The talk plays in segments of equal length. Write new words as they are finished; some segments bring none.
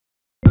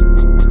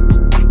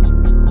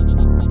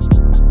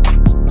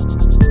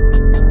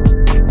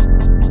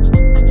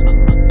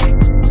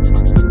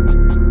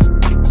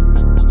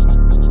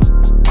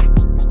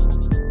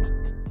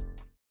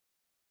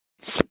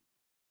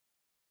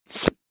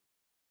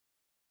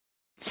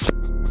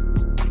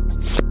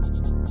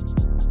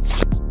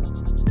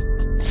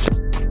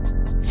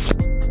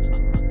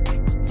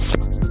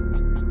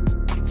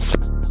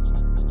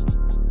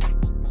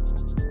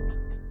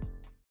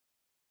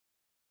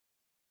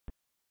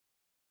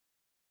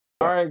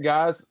All right,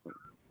 guys.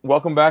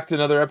 Welcome back to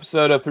another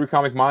episode of Through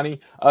Comic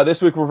Monte.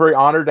 This week, we're very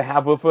honored to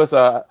have with us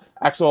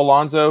Axel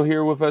Alonso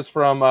here with us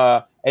from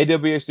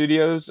AWA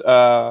Studios,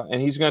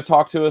 and he's going to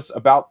talk to us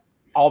about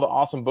all the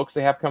awesome books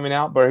they have coming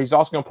out, but he's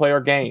also going to play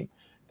our game.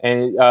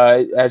 And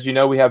as you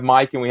know, we have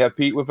Mike and we have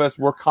Pete with us.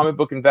 We're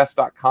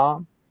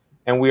comicbookinvest.com,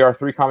 and we are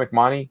 3 Comic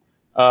Monte.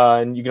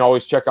 And you can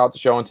always check out the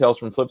show on Tales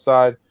from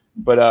Flipside.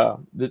 But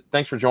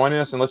thanks for joining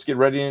us, and let's get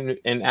ready.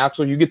 And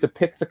Axel, you get to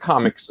pick the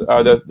comics,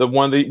 the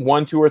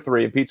one, 2, or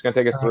 3, and Pete's going to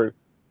take us through.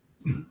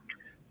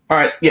 All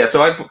right, yeah.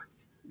 So I'll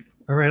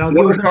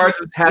one of the cards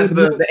has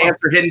the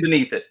answer hidden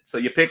beneath it. So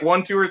you pick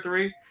 1, 2, or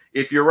 3.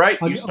 If you're right,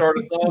 you start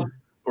us off,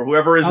 or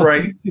whoever is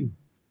right.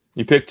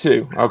 You pick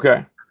 2.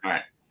 Okay. All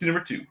right. Number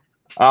 2.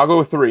 I'll go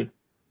with 3.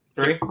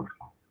 3.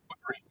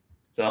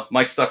 So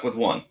Mike's stuck with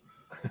 1.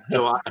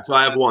 So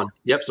I have 1.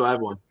 Yep. So I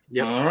have 1.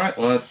 Yep. All right.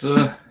 Well, let's.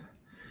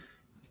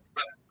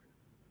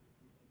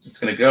 It's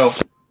gonna go.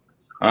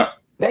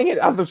 Dang it!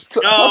 I was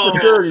for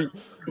sure.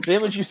 The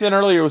image you sent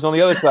earlier was on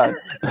the other side.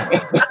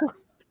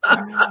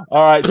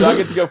 All right, so I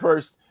get to go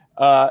first.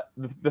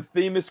 The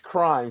theme is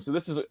crime, so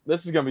this is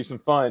going to be some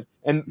fun.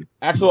 And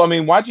Axel, I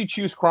mean, why'd you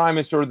choose crime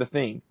as sort of the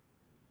theme?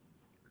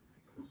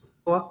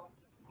 Well,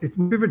 it's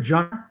my favorite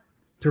genre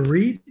to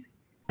read,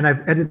 and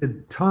I've edited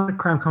a ton of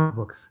crime comic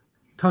books,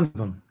 tons of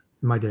them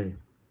in my day.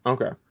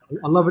 Okay,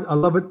 I love it. I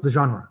love it. The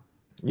genre.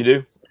 You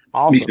do?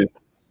 Awesome. Me too.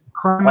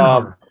 Crime and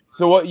horror.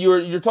 So what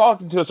you're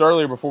talking to us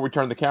earlier before we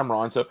turned the camera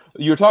on. So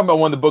you were talking about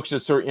one of the books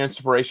that's sort of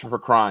inspiration for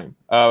crime,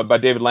 by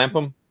David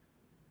Lapham.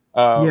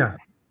 Yeah,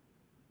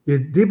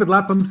 David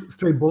Lapham's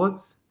Stray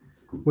Bullets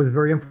was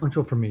very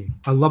influential for me.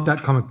 I love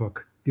that comic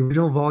book. The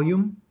original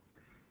volume.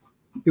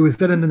 It was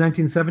set in the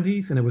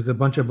 1970s, and it was a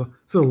bunch of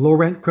sort of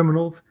low-rent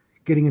criminals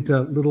getting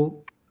into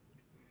little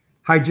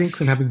hijinks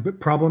and having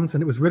problems,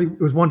 and it was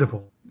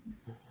wonderful.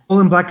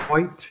 All in black and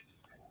white.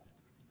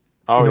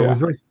 Oh, yeah. It was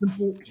very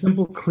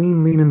simple,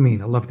 clean, lean, and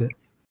mean. I loved it.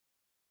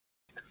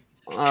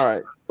 All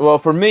right. Well,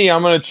 for me,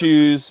 I'm going to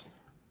choose.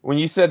 When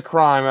you said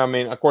crime, I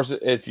mean, of course,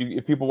 if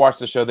people watch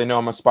the show, they know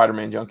I'm a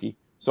Spider-Man junkie.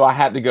 So I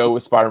had to go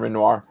with Spider-Man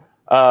Noir.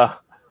 I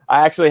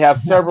actually have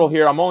several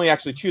here. I'm only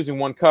actually choosing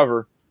one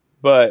cover,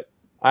 but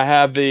I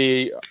have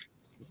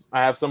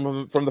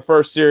some from the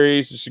first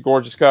series, just a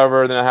gorgeous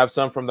cover. Then I have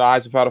some from the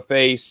Eyes Without a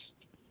Face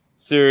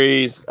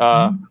series.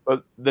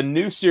 But the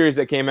new series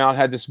that came out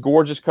had this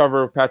gorgeous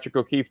cover Patrick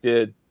O'Keefe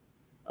did. It's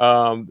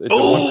a 1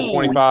 for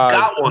 25.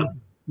 Got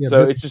one.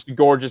 So it's just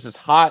gorgeous. It's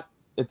hot.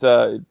 It's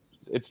 1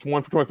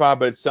 for 25,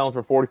 but it's selling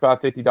for $45,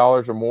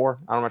 $50 or more.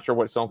 I'm not sure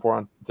what it's selling for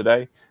on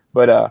today,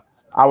 but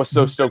I was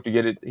so stoked to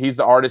get it. He's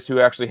the artist who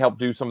actually helped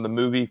do some of the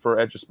movie for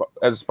Edge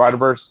of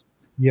Spider-Verse.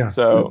 Yeah.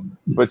 So,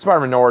 but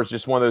Spider-Man Noir is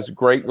just one of those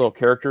great little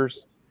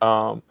characters.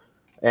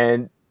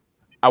 And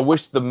I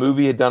wish the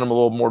movie had done him a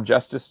little more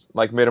justice,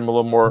 like made him a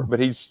little more, but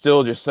he's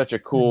still just such a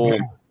cool.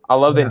 I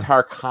love the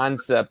entire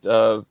concept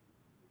of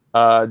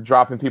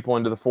dropping people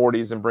into the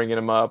 40s and bringing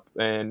them up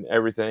and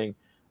everything.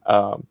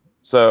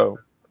 So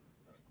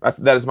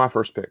that is my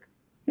first pick.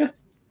 Yeah.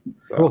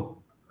 So,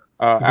 cool.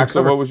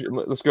 Axel,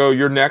 let's go.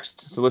 You're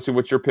next. So let's see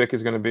what your pick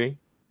is going to be.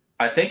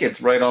 I think it's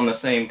right on the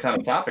same kind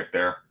of topic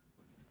there.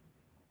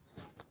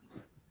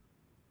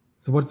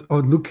 So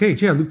Luke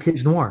Cage. Yeah, Luke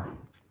Cage Noir.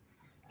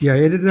 Yeah, I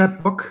edited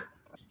that book.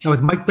 That was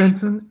Mike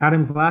Benson,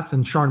 Adam Glass,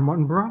 and Sean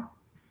Martinborough.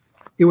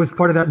 It was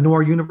part of that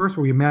noir universe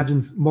where we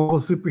imagined Marvel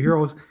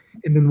superheroes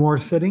in the noir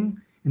setting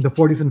in the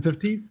 40s and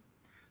 50s.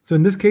 So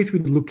in this case, we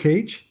did Luke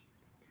Cage.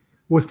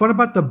 What was fun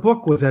about the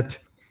book was that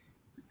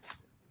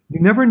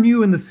you never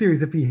knew in the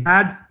series if he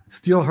had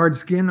steel hard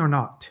skin or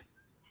not.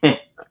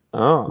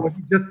 Was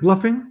he just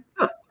bluffing?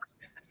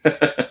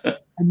 And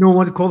no one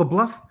wanted to call the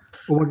bluff?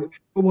 Or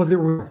was it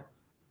real?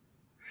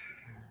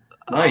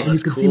 Nice. You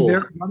could see him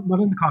there, not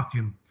in the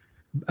costume,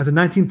 as a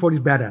 1940s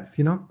badass,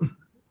 you know?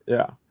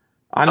 Yeah.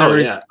 I've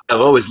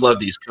always loved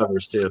these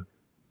covers too.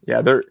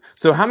 Yeah,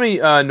 so how many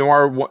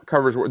noir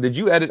covers did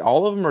you edit?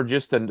 All of them, or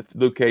just the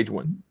Luke Cage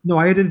one? No,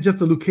 I edited just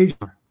the Luke Cage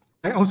one.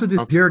 I also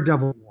did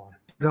Daredevil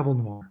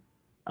Noir.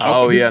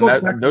 Oh yeah,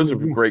 those are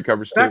great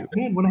covers too. Back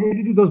then, when I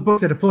edited those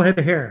books, I had a full head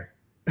of hair.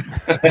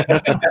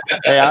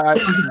 Hey,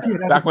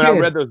 back when I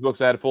read those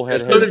books, I had a full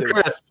head of hair too.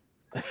 Chris.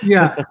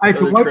 Yeah, I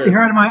could wipe the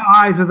hair out of my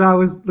eyes as I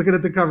was looking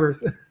at the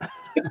covers.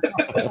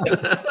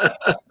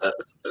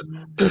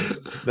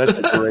 That's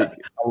great.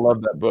 I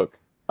love that book.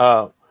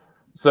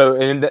 So,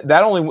 and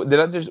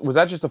was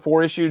that just a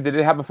 4-issue? Did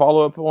it have a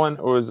follow-up one,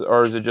 or is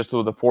it just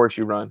the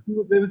 4-issue run?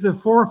 It was a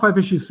 4 or 5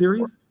 issue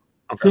series.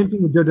 Okay. Same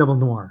thing with Daredevil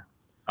Noir.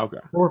 Okay.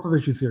 4 or 5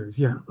 issue series.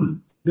 Yeah,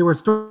 they were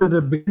stories at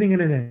the beginning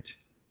and an end.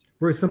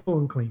 Very simple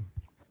and clean.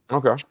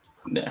 Okay.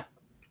 Yeah.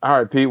 All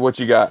right, Pete, what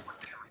you got?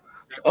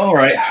 All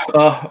right.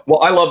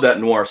 Well, I love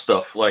that noir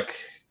stuff. Like,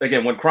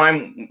 again, when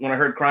I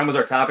heard crime was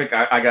our topic,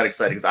 I got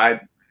excited because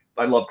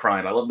I love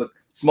crime. I love the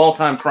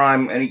small-time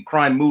crime, any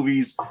crime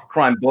movies,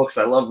 crime books.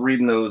 I love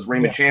reading those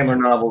Raymond Chandler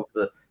novels,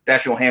 the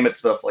Dashiell Hammett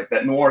stuff. Like,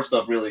 that noir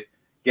stuff really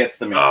gets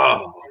to me.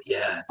 Oh,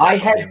 yeah. I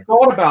had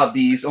thought about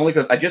these only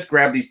because I just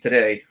grabbed these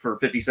today for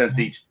 50 cents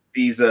each.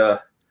 These, I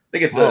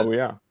think it's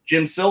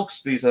Jim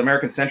Silk's, these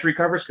American Century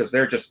covers, because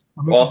they're just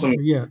awesome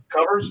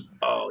covers.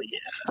 Oh,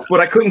 yeah.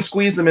 But I couldn't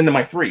squeeze them into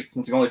my 3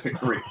 since I only picked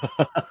 3.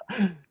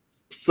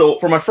 So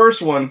for my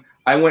first one,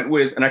 I went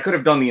with, and I could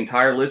have done the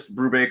entire list,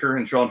 Brubaker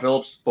and Sean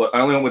Phillips, but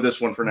I only went with this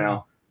one for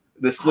now.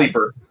 The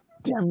Sleeper.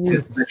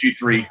 This issue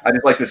 3. I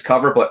just like this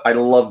cover, but I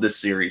love this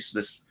series.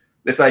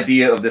 This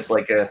idea of this,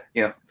 like,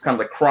 it's kind of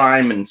like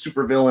crime and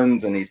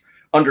supervillains, and he's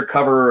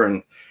undercover,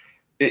 and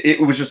it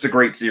was just a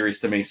great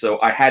series to me.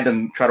 So I had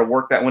to try to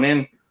work that one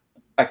in.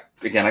 I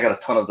got a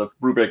ton of the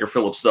Brubaker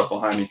Phillips stuff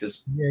behind me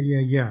because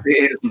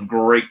it is some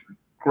great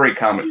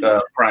comic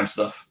crime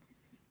stuff.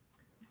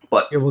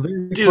 But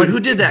dude, who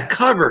did that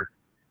cover?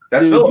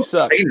 That's Phillips.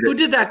 Who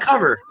did that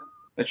cover?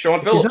 That's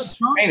Sean Phillips.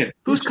 Painted.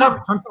 Who's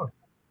cover? Sean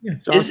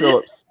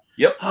Phillips.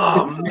 Yep.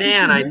 Oh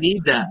man, I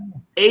need that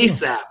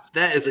ASAP.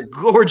 That is a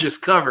gorgeous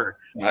cover.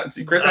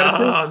 See, Chris had it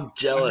too. I'm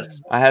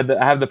jealous. I have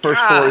the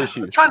first 4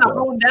 issues. I'm trying to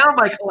hone down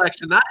my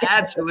collection, not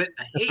add to it.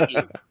 I hate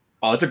you.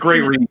 Oh, it's a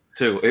great read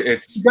too.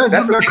 It's you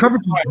guys love cover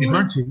junkies,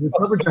 aren't you? You're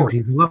cover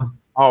junkies. I love it.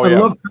 Oh I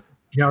love.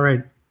 Yeah,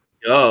 right.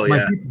 Oh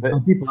my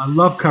people. I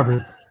love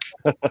covers.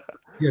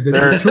 Yeah,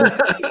 they're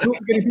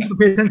getting people to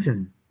pay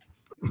attention.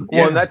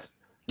 Well, and that's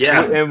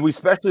and we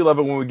especially love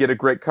it when we get a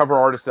great cover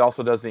artist that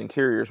also does the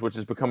interiors, which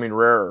is becoming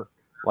rarer.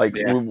 Like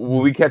when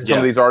we catch some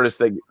of these artists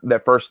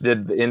that first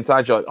did the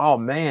inside, you're like, oh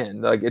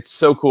man, like it's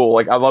so cool.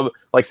 Like I love it.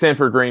 Like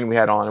Sanford Green we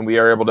had on, and we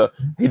are able to.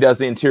 He does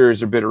the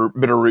interiors a bit of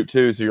root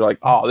too, so you're like,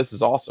 oh, this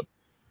is awesome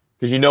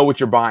because you know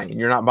what you're buying.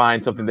 You're not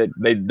buying something that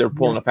they're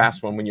pulling a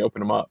fast one when you open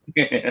them up.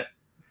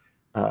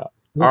 All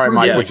right,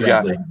 Mike, what you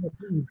got?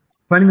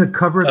 Finding a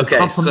cover.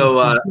 Okay,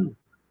 so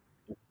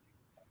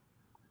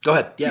go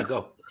ahead. Yeah,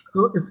 go.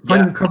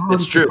 Finding a cover.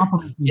 It's true.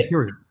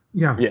 Interiors.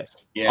 Yeah.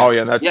 Yes. Yeah. Oh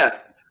yeah. That's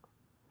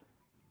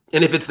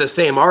And if it's the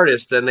same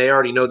artist, then they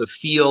already know the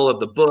feel of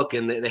the book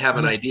and they have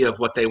an idea of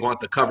what they want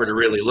the cover to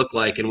really look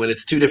like. And when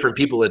it's 2 different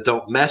people that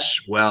don't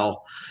mesh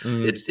well,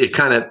 it's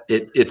apparent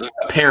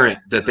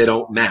that they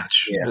don't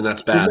match, and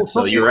that's bad.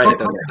 So you're right.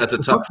 That's a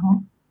tough.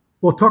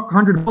 We'll talk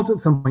 100 volts at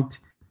some point.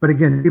 But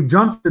again, if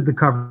Johnson did the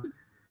covers,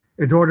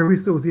 Eduardo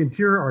Risto was the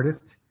interior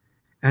artist,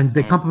 and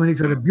they complement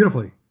each other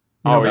beautifully.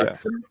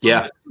 Absolutely.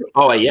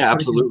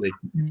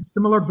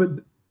 Similar, but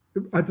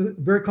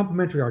very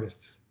complementary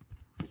artists.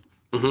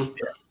 Mm-hmm.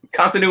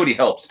 Continuity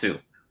helps too.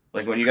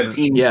 Like when you got a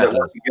team that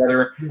work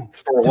together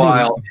for a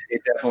while,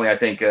 it definitely, I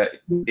think,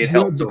 it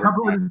helps. The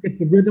cover gets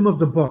the rhythm of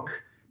the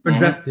book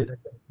invested.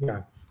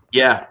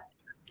 Yeah,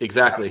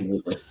 exactly.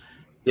 Absolutely.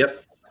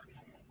 Yep.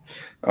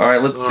 All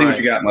right, let's see what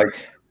you got,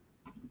 Mike.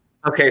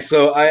 Okay,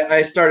 so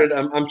I started.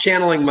 I'm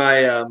channeling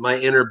my my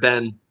inner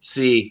Ben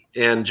C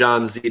and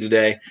John Z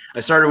today. I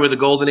started with a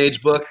Golden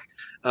Age book.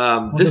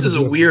 This is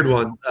a weird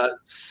one.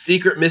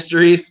 Secret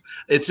Mysteries.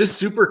 It's just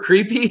super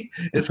creepy.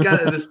 It's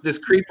got this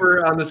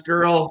creeper on this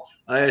girl.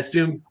 I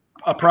assume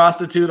a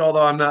prostitute,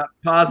 although I'm not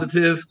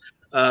positive.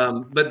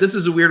 But this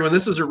is a weird one.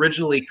 This was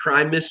originally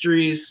Crime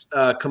Mysteries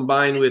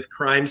combined with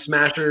Crime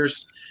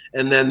Smashers,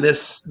 and then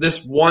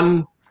this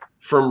one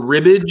from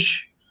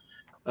Ribbage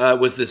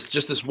was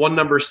this one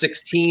number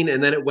 16,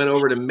 and then it went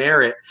over to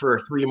Merit for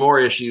 3 more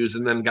issues,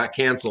 and then got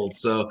canceled.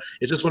 So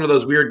it's just one of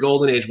those weird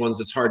Golden Age ones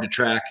that's hard to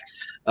track.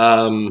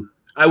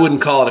 I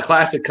wouldn't call it a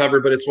classic cover,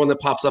 but it's one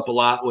that pops up a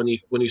lot when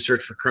you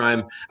search for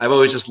crime. I've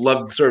always just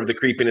loved sort of the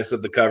creepiness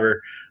of the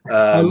cover.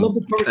 I love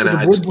the cover.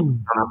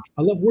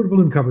 I love word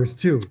balloon covers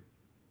too.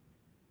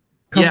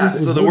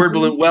 So the word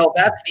balloon. Well,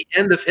 that's the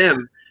end of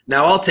him.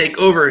 Now I'll take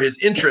over his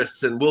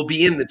interests, and we'll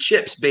be in the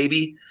chips,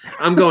 baby.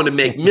 I'm going to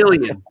make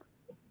millions.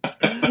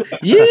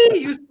 Yeah,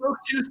 you spoke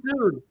too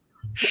soon,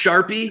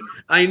 Sharpie.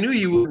 I knew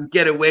you wouldn't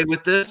get away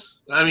with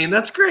this. I mean,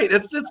 that's great.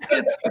 It's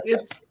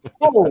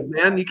oh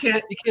man, you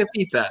can't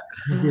beat that.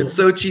 It's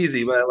so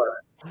cheesy, but I love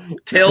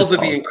it. Tales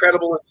of the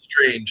Incredible and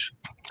Strange.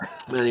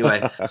 Anyway,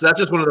 so that's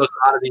just one of those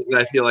oddities that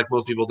I feel like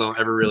most people don't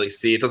ever really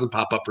see. It doesn't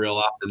pop up real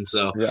often.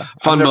 So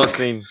fun book.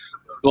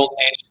 Golden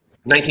Age,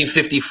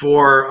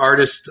 1954.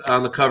 Artist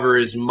on the cover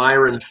is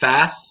Myron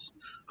Fass,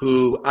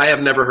 who I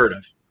have never heard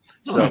of.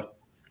 So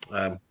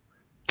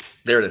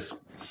there it is.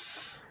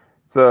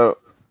 So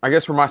I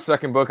guess for my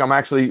second book,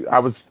 I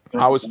was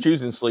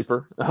choosing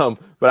Sleeper,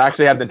 but I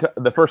actually have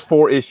the first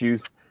 4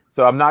 issues.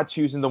 So I'm not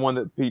choosing the one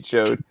that Pete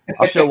showed.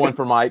 I'll show one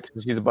for Mike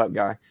because he's a butt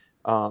guy.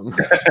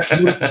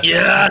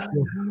 Yes.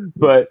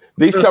 But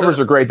these covers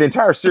are great. The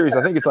entire series,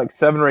 I think it's like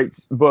 7 or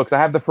 8 books. I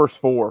have the first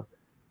 4.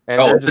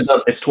 And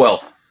it's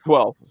 12.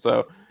 12.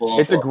 So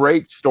it's a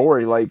great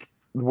story, like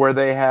where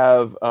they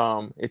have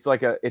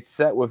it's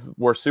set with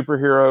where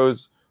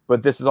superheroes,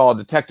 but this is all a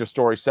detective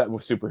story set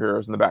with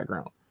superheroes in the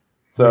background.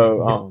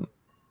 So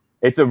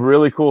it's a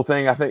really cool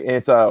thing. I think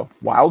it's a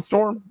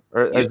Wildstorm,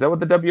 or is that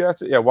what the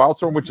WS? Yeah,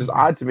 Wildstorm, which is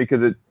odd to me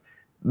because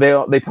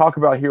they talk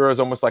about heroes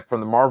almost like from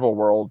the Marvel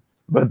world,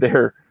 but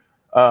they're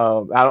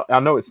I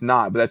know it's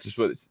not, but that's just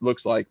what it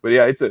looks like. But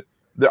yeah,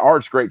 the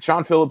art's great.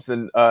 Sean Phillips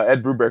and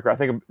Ed Brubaker, I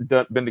think,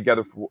 have been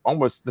together for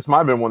almost. This might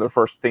have been one of the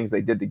first things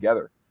they did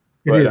together.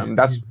 But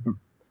that's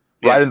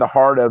right in the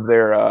heart of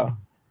their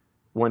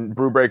when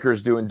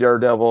Brubaker's doing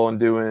Daredevil and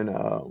doing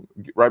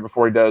right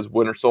before he does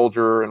Winter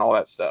Soldier and all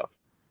that stuff.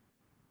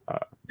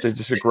 So it's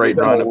just a great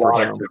run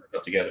for him.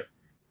 Stuff together.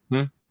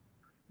 A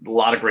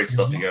lot of great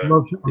stuff together.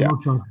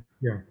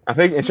 Yeah. I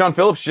think, and Sean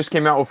Phillips just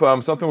came out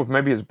with something with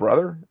maybe his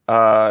brother.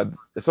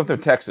 Something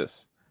with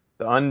Texas,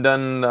 the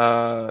Undone.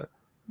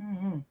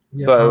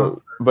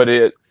 But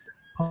it.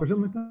 Or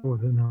something like that? Or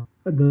was it not?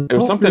 It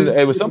was something.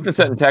 It was something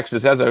set in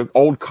Texas. It has an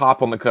old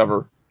cop on the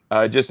cover.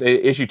 Just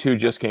issue 2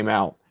 just came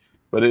out,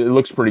 but it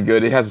looks pretty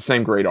good. It has the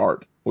same great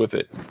art with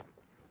it.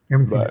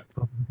 But,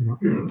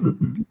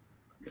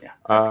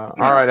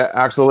 all right,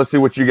 Axel. Let's see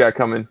what you got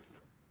coming.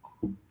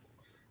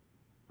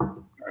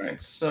 All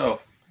right. So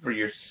for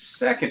your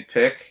second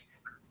pick,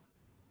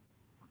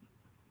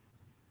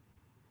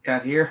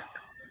 got here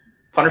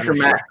Punisher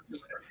Max.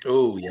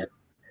 Oh yeah.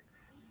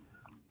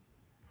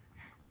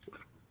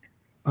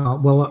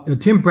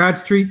 Tim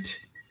Bradstreet.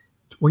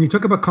 When you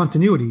talk about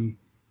continuity,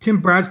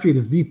 Tim Bradstreet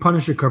is the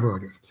Punisher cover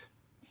artist.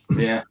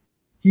 Yeah.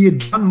 He had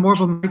done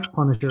Marvel Knights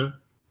Punisher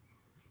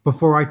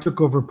before I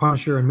took over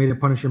Punisher and made it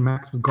Punisher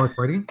Max with Garth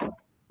writing.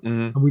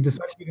 And we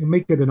decided we were going to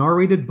make it an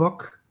R-rated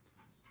book,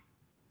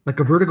 like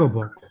a Vertigo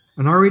book,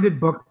 an R-rated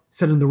book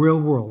set in the real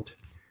world.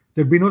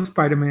 There'd be no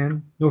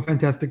Spider-Man, no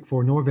Fantastic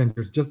Four, no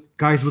Avengers, just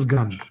guys with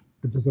guns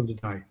that deserve to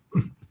die.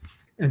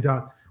 And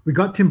we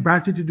got Tim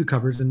Bradstreet to do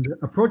covers, and the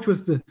approach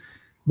was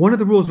one of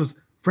the rules was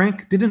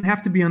Frank didn't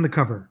have to be on the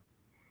cover.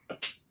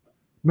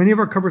 Many of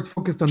our covers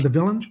focused on the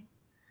villains.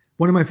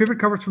 One of my favorite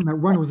covers from that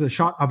run was a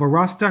shot of a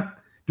Rasta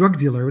drug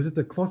dealer. It was just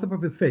a close-up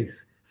of his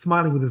face,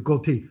 smiling with his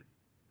gold teeth.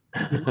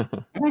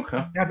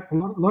 Okay. He had a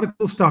lot of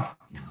cool stuff,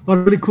 a lot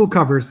of really cool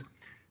covers.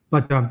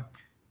 But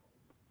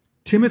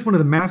Tim is one of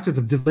the masters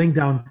of just laying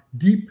down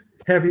deep,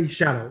 heavy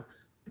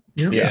shadows.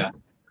 You know? Yeah.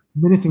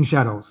 Menacing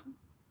shadows.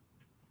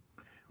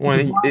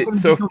 When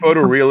it's so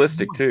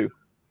photorealistic too.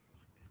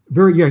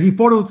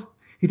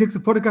 He takes a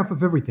photograph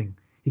of everything.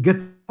 He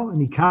gets them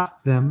and he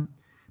casts them,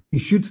 he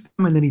shoots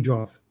them, and then he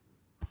draws.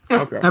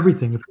 Okay.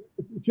 Everything.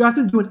 If you asked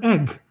him to do an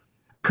egg,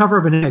 cover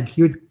of an egg,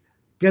 he would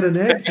get an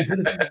egg, he'd take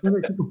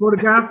a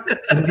photograph,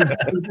 and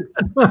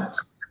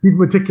he's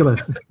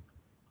meticulous.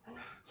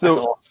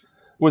 So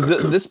was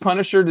this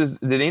Punisher,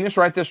 did Enos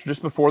write this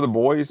just before The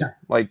Boys? Yeah.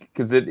 Like,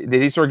 because did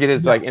he sort of get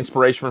his like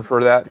inspiration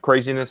for that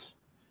craziness?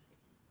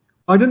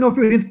 I don't know if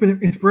it was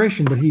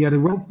inspiration, but he had a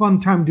real fun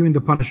time doing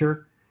The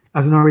Punisher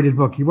as an R-rated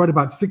book. He wrote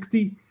about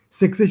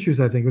 66 issues,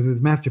 I think. It was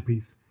his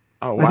masterpiece.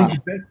 Oh, wow. I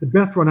think the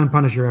best run on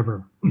Punisher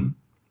ever.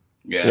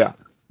 Yeah.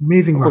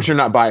 Amazing run. Of course, you're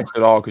not biased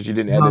at all because you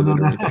didn't edit it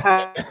or anything.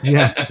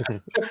 Yeah.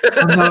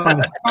 I'm not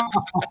biased.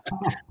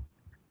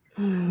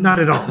 Not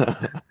at all.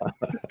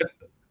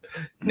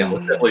 No,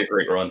 it's definitely a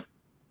great run.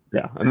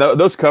 Yeah, and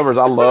those covers,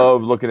 I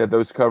love looking at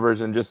those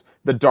covers and just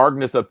the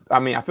darkness of, I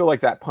mean, I feel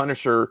like that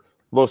Punisher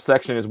little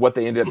section is what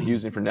they ended up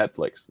using for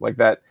Netflix. Like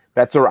that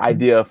sort of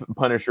idea of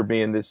Punisher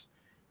being this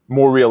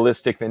more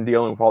realistic than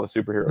dealing with all the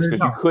superheroes, because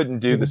you couldn't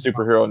do the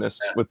superhero-ness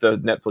with the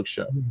Netflix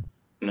show.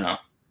 No.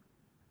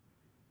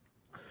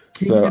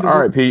 So, all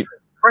right, Pete.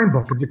 Crime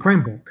book. It's a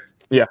crime book.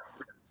 Yeah.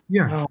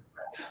 Yeah.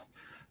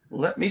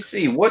 Let me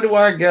see. What do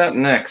I got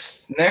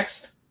next?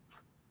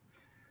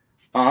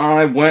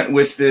 I went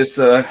with this.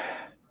 I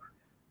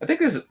think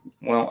this is,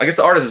 well, I guess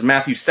the artist is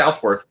Matthew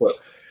Southworth, but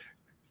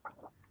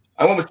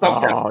I went with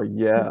something. Oh,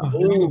 yeah.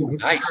 Ooh,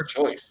 nice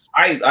choice.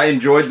 I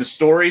enjoyed the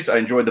stories. I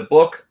enjoyed the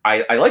book.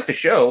 I liked the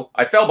show.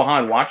 I fell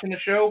behind watching the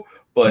show,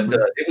 but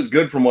it was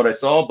good from what I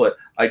saw. But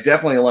I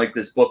definitely liked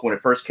this book when it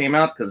first came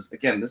out because,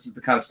 again, this is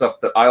the kind of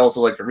stuff that I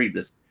also like to read.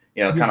 This,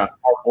 kind of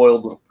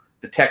hard-boiled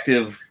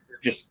detective,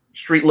 just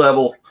street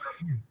level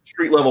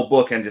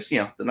book, and just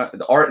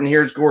the art in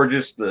here is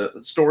gorgeous. The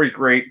story's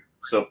great.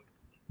 So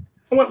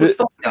I went with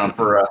stuff down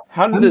for.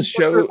 How did this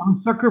show? I'm a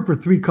sucker for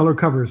 3-color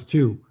covers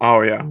too.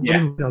 Oh yeah,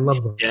 I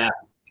love them. Yeah,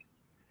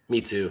 me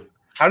too.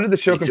 How did the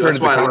show compare to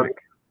the comic?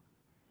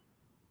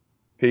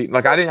 Pete,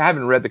 like I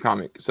haven't read the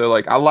comic, so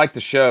like I like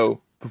the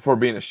show before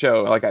being a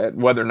show, like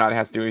whether or not it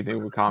has to do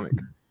anything with comic.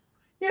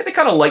 Yeah, they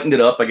kind of lightened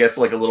it up, I guess,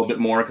 like a little bit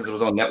more because it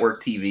was on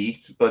network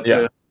TV. But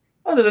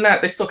other than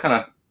that, they still kind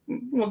of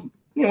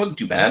wasn't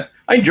too bad.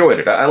 I enjoyed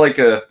it. I like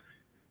can't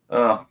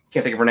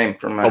think of her name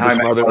from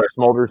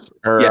Smulders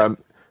or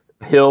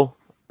Hill.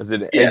 Is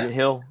it Agent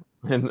Hill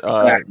in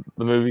the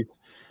movie?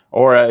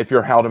 Or if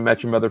you're a How to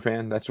Met Your Mother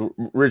fan, that's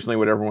originally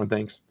what everyone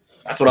thinks.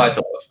 That's what I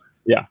thought.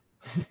 Yeah.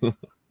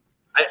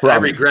 I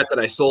regret that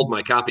I sold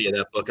my copy of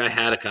that book. I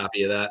had a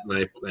copy of that,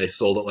 and I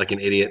sold it like an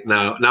idiot.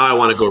 Now I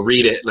want to go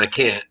read it, and I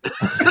can't.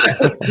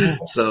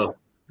 So,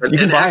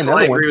 and Axel,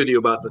 I agree with you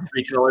about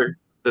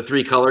the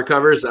three color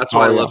covers. That's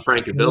why I love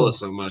Frank Avila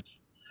so much.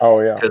 Oh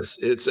yeah, because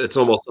it's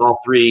almost all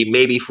 3,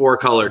 maybe 4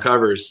 color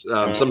covers.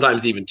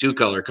 Sometimes even 2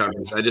 color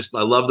covers.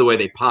 I love the way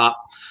they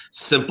pop.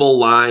 Simple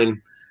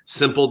line,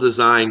 simple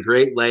design,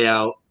 great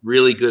layout,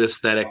 really good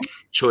aesthetic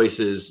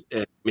choices.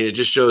 And, I mean, it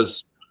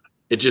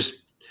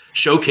just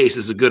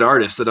showcases a good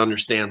artist that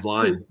understands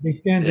line. They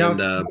stand out.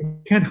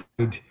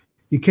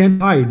 You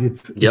can't hide.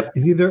 It's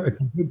either it's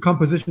a good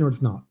composition or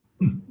it's not.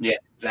 Yeah,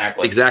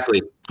 exactly.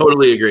 Exactly.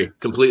 Totally agree.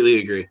 Completely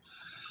agree.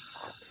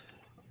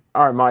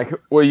 All right, Mike,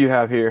 what do you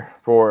have here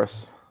for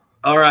us?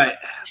 All right.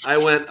 I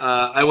went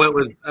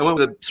with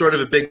a sort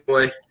of a big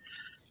boy.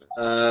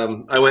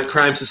 I went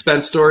crime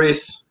suspense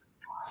stories.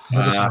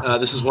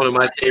 This is one of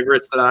my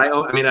favorites that I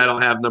own. I mean, I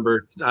don't have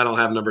number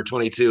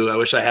 22. I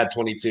wish I had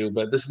 22,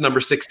 but this is number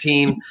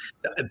 16.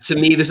 To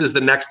me, this is the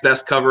next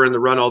best cover in the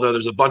run, although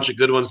there's a bunch of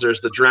good ones.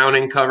 There's the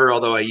Drowning cover,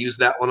 although I used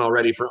that one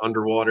already for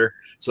Underwater,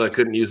 so I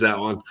couldn't use that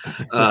one.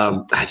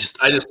 I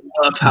just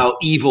love how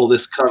evil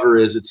this cover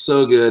is. It's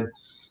so good.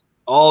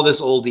 All this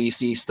old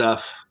EC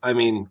stuff. I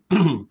mean,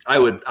 I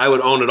would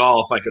own it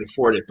all if I could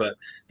afford it, but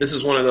this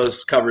is one of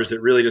those covers that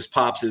really just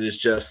pops. It's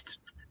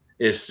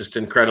just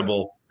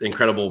incredible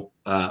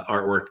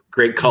artwork,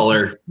 great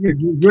color. You're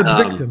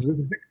the victim. You're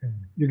the victim.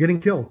 You're getting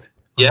killed.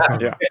 Yeah.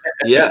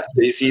 You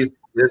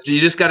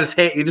just got his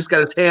hand. You just got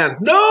his hand.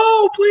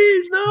 No,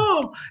 please,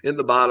 no. In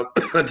the bottom.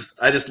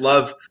 I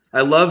love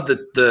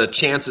the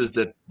chances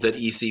that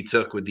EC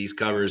took with these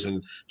covers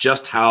and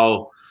just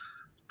how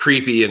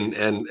creepy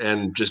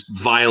and just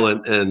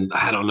violent, and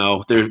I don't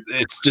know.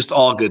 It's just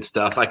all good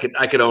stuff. I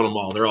could own them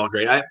all. They're all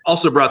great. I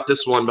also brought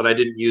this one, but I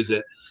didn't use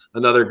it.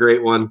 Another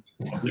great one.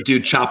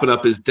 Dude chopping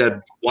up his dead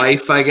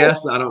wife, I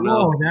guess. I don't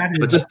know.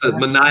 But just the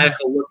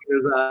maniacal look in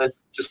his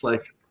eyes, just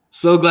like,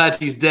 so glad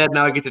she's dead.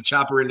 Now I get to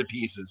chop her into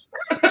pieces.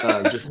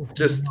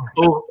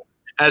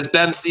 As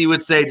Ben C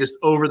would say, just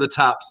over the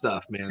top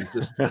stuff, man.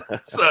 Just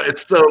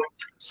it's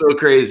so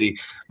crazy.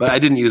 But I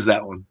didn't use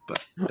that one.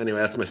 But anyway,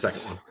 that's my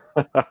second one.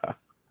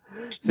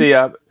 See,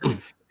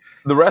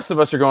 the rest of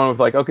us are going with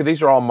like, okay,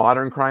 these are all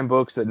modern crime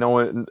books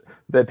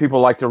that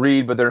people like to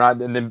read, but they're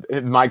not. And then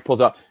Mike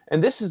pulls out,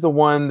 and this is the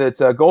one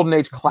that's a Golden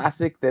Age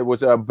classic that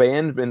was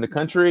banned in the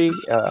country.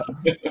 So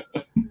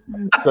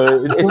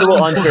it's a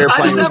little unfair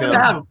playing with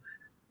him.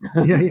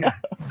 Yeah.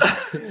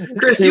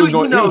 Chris, if you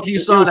saw that, he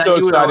was so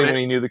you would excited when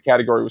he knew the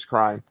category was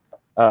crime.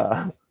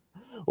 I'm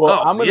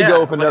going to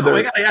go with another.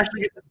 I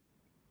actually get to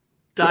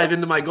dive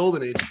into my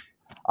Golden Age.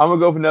 I'm going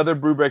to go with another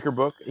Brubaker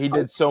book. He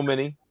did so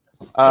many.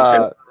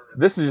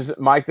 This is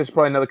Mike. This is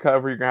probably another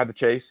cover you're gonna have to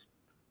chase.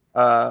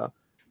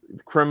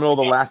 Criminal,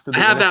 the Last of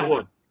the. I have that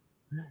one.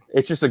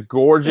 It's just a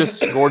gorgeous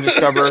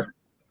cover.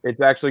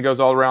 It actually goes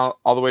all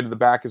the way to the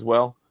back as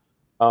well.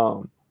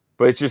 But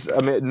it's just, I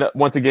mean,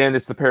 once again,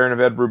 it's the pairing of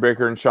Ed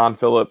Brubaker and Sean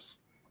Phillips.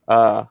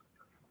 Something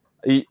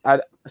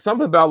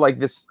about like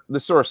this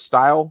sort of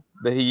style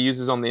that he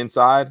uses on the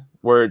inside,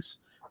 where it's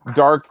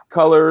dark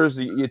colors.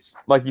 It's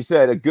like you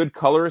said, a good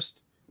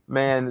colorist.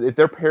 Man, if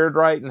they're paired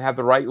right and have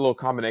the right little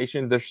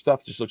combination, their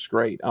stuff just looks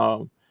great.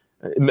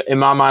 In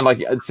my mind,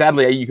 like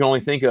sadly, you can only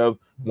think of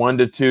 1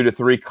 to 2 to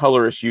 3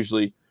 colorists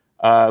usually.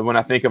 When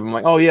I think of them,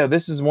 like, oh yeah,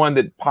 this is one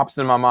that pops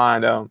in my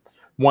mind.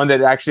 One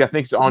that actually I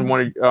think is on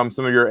one of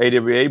some of your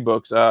AWA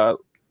books. How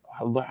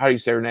do you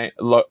say her name?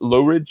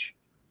 Lowridge.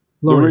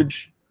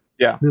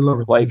 Yeah.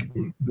 Like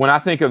when I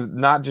think of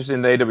not just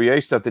in the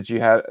AWA stuff that you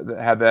had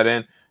that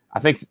in, I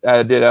think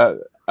did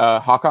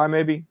Hawkeye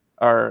maybe.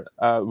 Or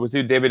was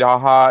it David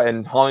Aha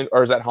and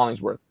or is that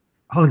Hollingsworth?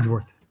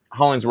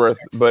 Hollingsworth.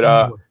 But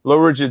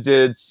Lowridge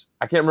did.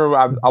 I can't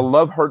remember. I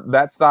love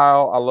that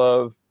style. I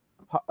love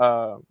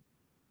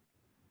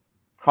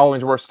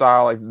Hollingsworth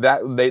style, like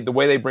that. The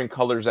way they bring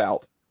colors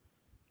out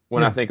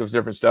when I think of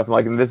different stuff.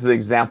 Like, and this is an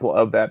example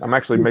of that.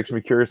 Makes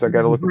me curious. I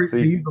got to look and see.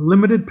 They use a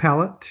limited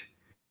palette.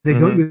 They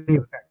don't use any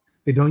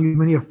effects. They don't use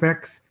many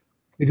effects.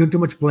 They don't do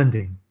much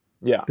blending.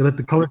 Yeah. They let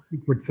the color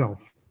speak for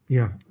itself.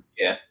 Yeah.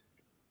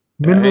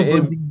 Minimal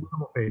blending,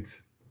 minimal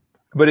fades.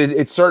 But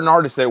it's certain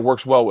artists that it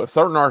works well with.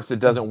 Certain artists it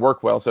doesn't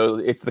work well. So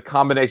it's the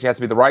combination. It has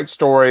to be the right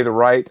story,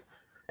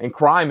 and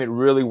crime. It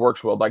really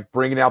works well, like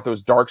bringing out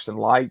those darks and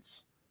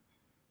lights.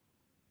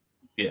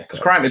 Yeah, because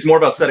crime is more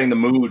about setting the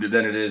mood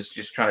than it is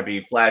just trying to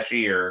be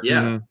flashy or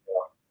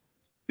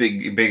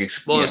big.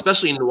 Well,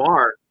 especially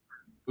noir.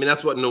 I mean,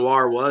 that's what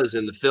noir was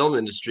in the film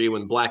industry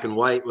when black and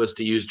white was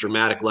to use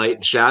dramatic light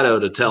and shadow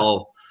to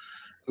tell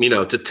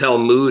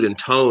mood and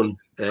tone.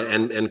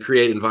 And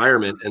create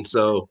environment, and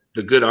so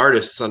the good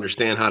artists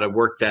understand how to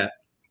work that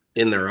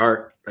in their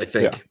art, I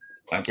think,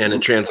 and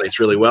it translates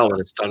really well when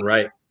it's done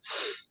right.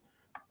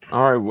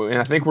 All right,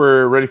 and I think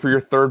we're ready for your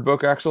third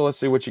book, Axel. Let's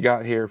see what you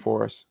got here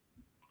for us.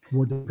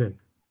 What the pick?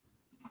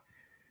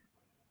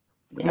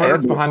 Hey,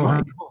 that's behind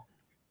Mike.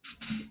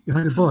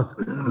 Behind the bullets.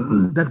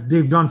 That's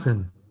Dave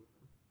Johnson.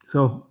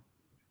 So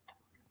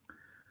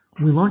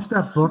we launched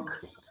that book.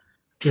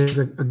 It's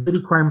a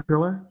gritty crime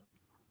thriller,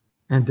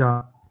 and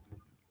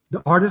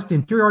the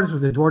interior artist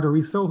was Eduardo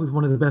Risto, who's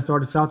one of the best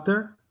artists out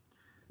there.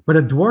 But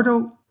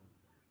Eduardo,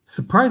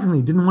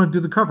 surprisingly, didn't want to do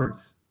the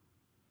covers.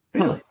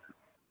 Really?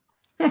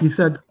 He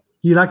said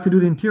he liked to do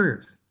the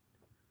interiors.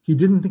 He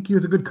didn't think he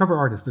was a good cover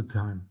artist at the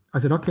time. I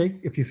said, okay,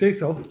 if you say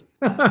so.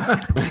 So I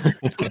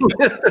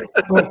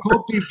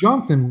called Dave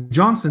Johnson.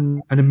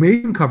 Johnson, an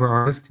amazing cover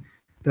artist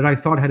that I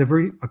thought had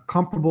a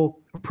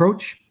comparable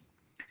approach.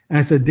 And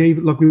I said, Dave,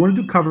 look, we want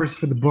to do covers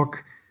for the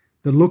book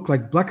that look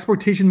like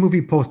blaxploitation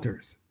movie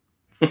posters.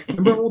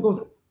 Remember all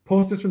those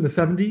posters from the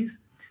 70s?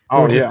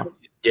 Oh, yeah.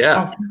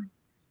 Yeah.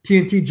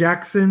 TNT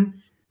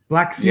Jackson,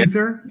 Black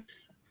Caesar.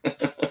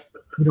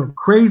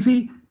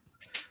 Crazy,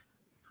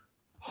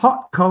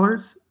 hot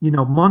colors.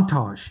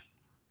 Montage,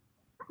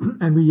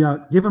 and we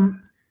give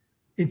him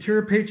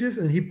interior pages,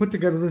 and he put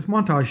together this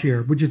montage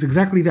here, which is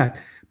exactly that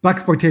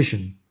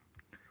blaxploitation.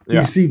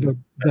 Yeah. You see the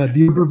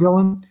uber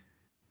villain,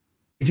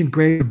 Agent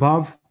Gray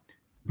above,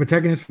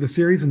 protagonist for the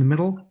series in the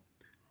middle,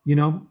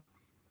 and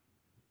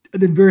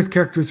then various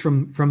characters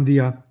from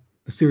the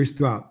series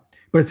throughout.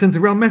 But it sends a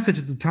real message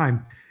at the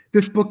time.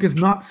 This book is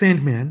not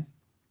Sandman.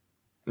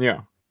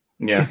 Yeah.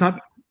 It's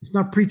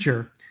not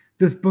Preacher.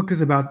 This book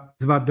is about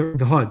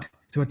the HUD.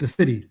 It's about the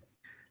city.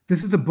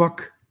 This is a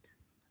book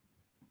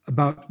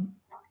about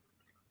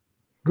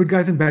good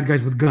guys and bad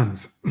guys with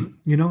guns.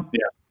 Yeah.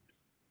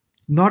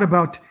 Not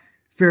about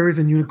fairies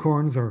and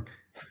unicorns or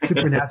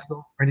supernatural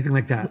or anything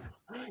like that.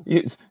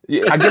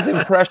 I get the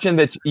impression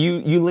that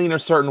you lean a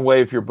certain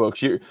way with your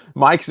books.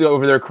 Mike's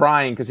over there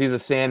crying because he's a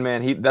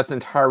Sandman. That's the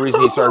entire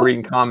reason he started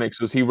reading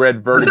comics, was he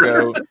read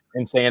Vertigo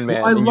and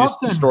Sandman. Well, and you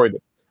just destroyed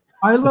it.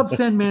 I love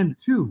Sandman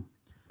too,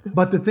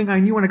 but the thing I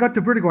knew when I got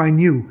to Vertigo, I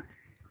knew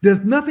there's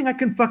nothing I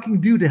can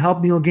fucking do to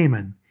help Neil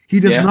Gaiman. He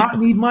does not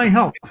need my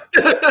help.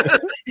 He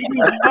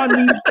does not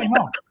need my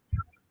help.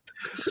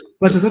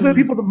 But there's other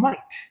people that might,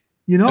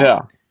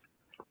 Yeah.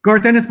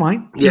 Garth Ennis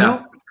might,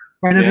 yeah.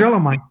 Brian Azzarello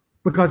might,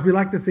 because we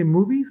like the same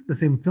movies, the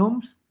same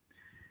films,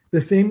 the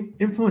same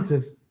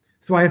influences.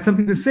 So I have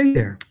something to say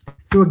there.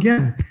 So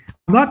again,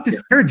 I'm not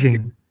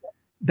disparaging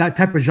that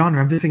type of genre.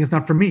 I'm just saying it's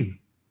not for me.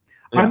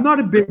 Yeah. I'm not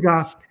a big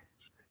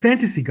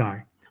fantasy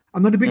guy.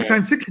 I'm not a big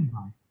science fiction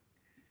guy.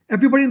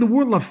 Everybody in the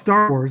world loves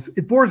Star Wars.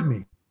 It bores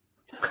me.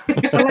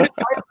 I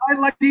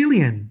like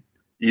Alien.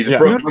 You just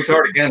broke Mike's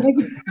heart again.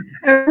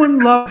 Everyone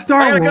loves Star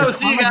Wars. I gotta go.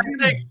 See you guys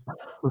next.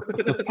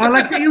 I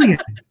like Alien.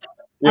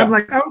 Yeah. I was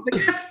like,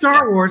 that's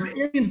Star Wars.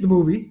 Alien's the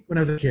movie when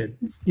I was a kid.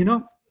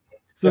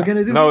 So again,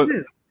 it is what it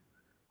is.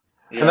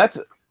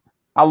 And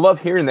I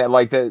love hearing that.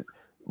 Like that,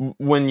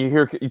 when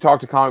you talk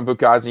to comic book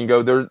guys and you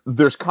go,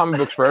 there's comic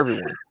books for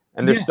everyone,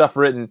 and there's stuff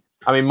written.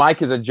 I mean,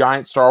 Mike is a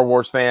giant Star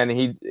Wars fan.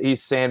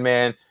 He's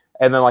Sandman,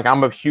 and then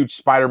I'm a huge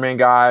Spider-Man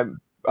guy.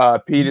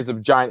 Pete is a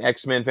giant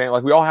X-Men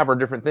fan. We all have our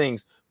different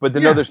things, but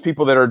there's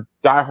people that are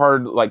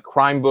diehard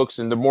crime books,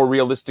 and the more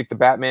realistic the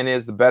Batman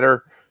is, the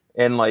better,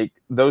 and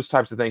those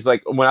types of things.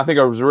 When I think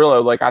of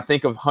Zorrillo, I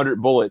think of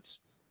 100 Bullets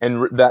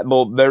and that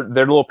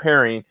their little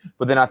pairing,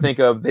 but then I think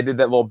of they did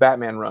that little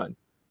Batman run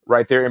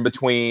right there in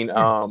between.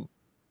 And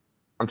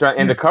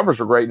the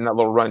covers are great in that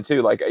little run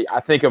too. I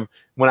think of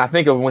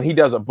when he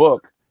does a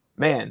book,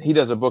 man, he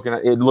does a book and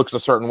it looks a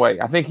certain way.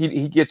 I think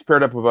he gets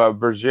paired up with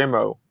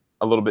Bergamo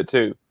a little bit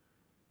too.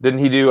 Didn't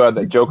he do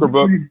the Joker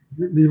book?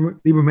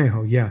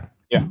 Librmejo, yeah.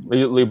 Yeah,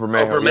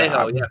 Librmejo.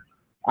 Bermejo, yeah.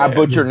 I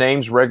butcher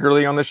names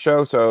regularly on this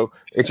show, so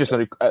it's just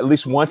at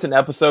least once an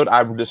episode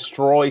I would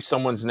destroy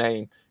someone's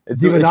name.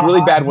 It's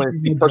really bad when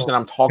it's the person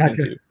I'm talking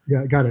to.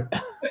 Yeah, got it.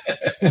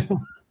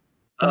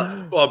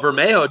 Well,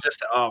 Bermejo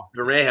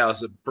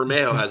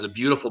Bermejo has a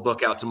beautiful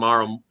book out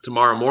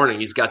tomorrow morning.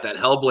 He's got that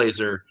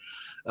Hellblazer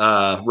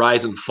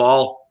Rise and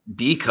Fall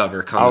B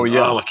cover coming. Oh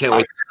yeah, I can't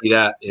wait to see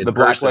that in the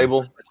person. Black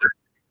Label. It's a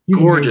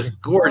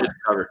gorgeous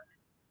cover.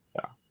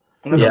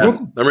 Yeah,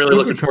 I'm really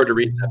looking forward to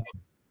reading that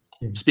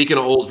book. Speaking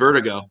of old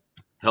Vertigo,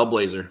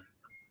 Hellblazer.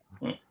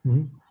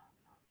 Mm-hmm.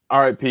 All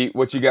right, Pete,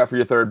 what you got for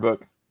your third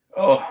book?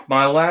 Oh,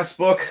 my last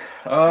book.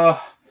 I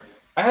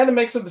had to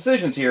make some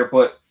decisions here,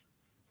 but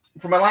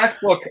for my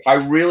last book, I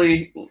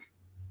really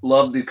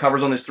loved the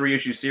covers on this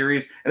 3-issue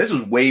series. And this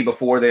was way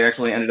before they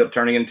actually ended up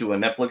turning into a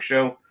Netflix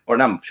show. Or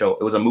not a show,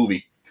 it was a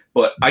movie.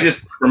 But I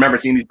just remember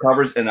seeing these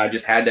covers, and I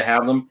just had to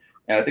have them.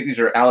 And I think these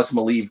are Alex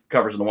Maleev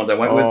covers are the ones I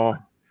went with.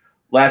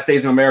 Last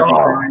Days of American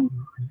Crime.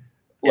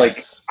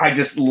 I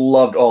just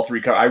loved all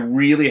three covers. I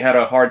really had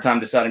a hard time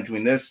deciding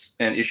between this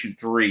and issue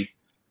 3.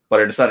 But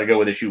I decided to go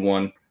with issue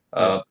 1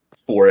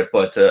 for it.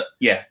 But,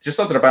 just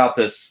something about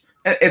this.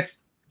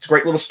 It's a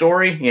great little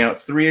story.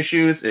 It's 3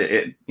 issues.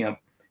 It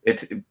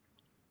gets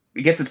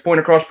its point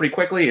across pretty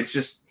quickly. It's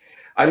just,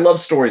 I love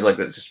stories like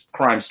this, just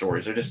crime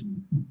stories. They're just,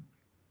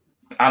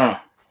 I don't know.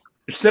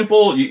 They're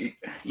simple. You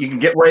can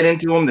get right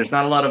into them. There's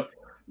not a lot of,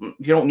 you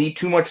don't need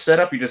too much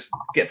setup. You just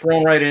get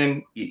thrown right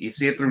in. You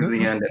see it through to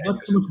the end. Not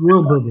too much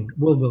world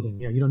building.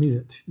 Yeah, you don't need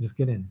it. You just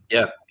get in.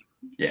 Yeah.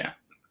 Yeah.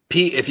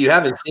 Pete, if you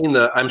haven't seen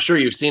I'm sure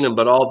you've seen them,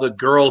 but all the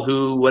girl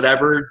who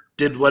whatever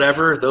did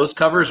whatever, those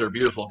covers are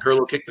beautiful. Girl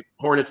who kicked the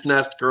hornet's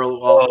nest,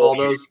 all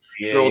those,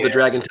 girl with the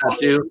dragon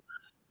tattoo.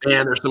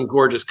 Man, there's some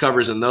gorgeous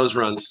covers in those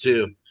runs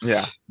too.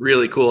 Yeah,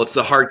 really cool. It's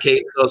the hard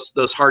case,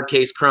 those hard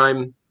case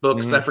crime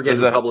books. Mm-hmm. I forget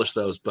who published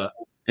those, but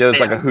there's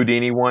like a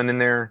Houdini one in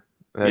there.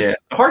 The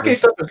hard case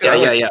stuff.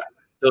 Yeah.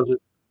 Those are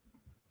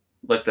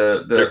like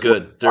they're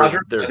good. They're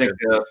I think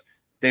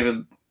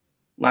David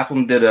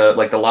Lapham did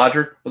the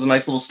Lodger was a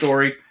nice little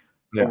story.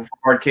 Yeah.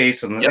 Hard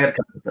case, and they had a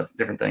couple of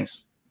different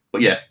things.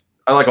 But yeah,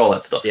 I like all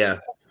that stuff. Yeah.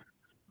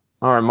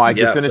 All right, Mike,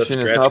 you're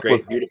finishing this up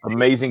with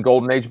amazing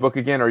Golden Age book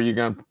again, or are you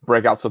going to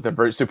break out something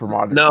very super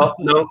modern? No.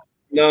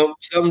 No,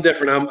 something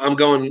different. I'm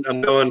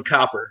going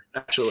copper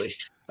actually.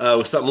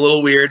 With something a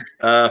little weird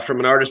from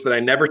an artist that I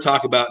never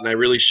talk about, and I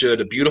really should.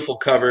 A beautiful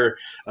cover,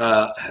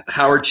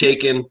 Howard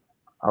Chaykin,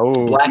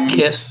 Black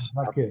Kiss.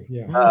 Black Kiss,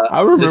 yeah.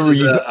 I remember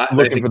you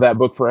looking for that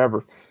book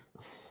forever.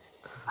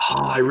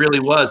 Oh, I really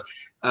was,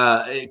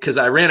 because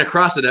I ran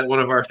across it at one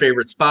of our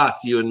favorite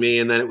spots, you and me,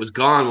 and then it was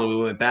gone when we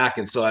went back,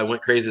 and so I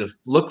went crazy to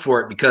look for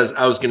it because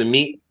I was going to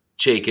meet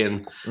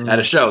Chaykin at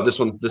a show. This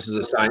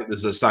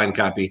is a signed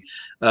copy.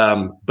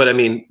 But I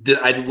mean,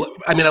 I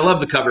love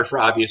the cover for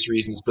obvious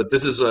reasons, but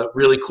this is a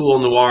really cool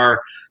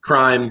noir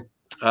crime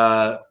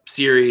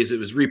series. It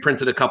was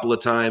reprinted a couple of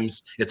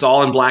times. It's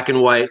all in black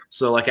and white.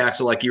 So like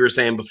Axel, like you were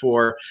saying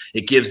before,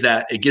 it gives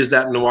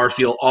that noir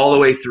feel all the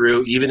way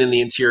through, even in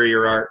the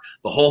interior art.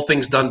 The whole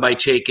thing's done by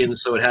Chaykin,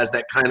 so it has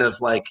that kind of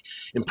like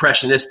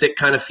impressionistic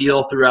kind of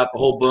feel throughout the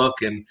whole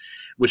book, and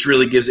which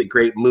really gives it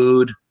great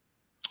mood.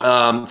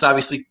 It's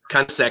obviously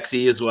kind of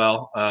sexy as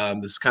well.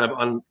 This kind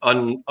of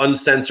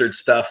uncensored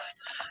stuff.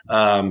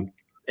 And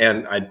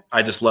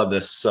I just love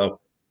this. So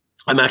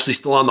I'm actually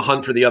still on the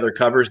hunt for the other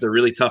covers. They're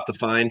really tough to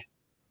find,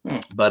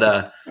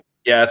 but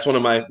yeah, it's one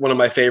of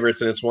my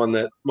favorites, and it's one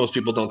that most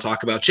people don't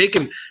talk about.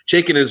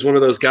 Chaykin is one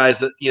of those guys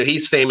that,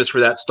 he's famous for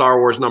that Star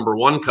Wars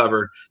 #1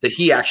 cover that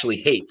he actually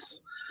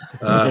hates.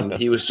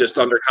 He was just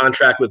under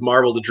contract with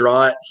Marvel to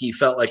draw it. He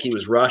felt like he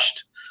was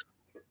rushed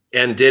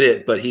and did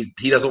it, but he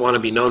doesn't want to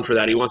be known for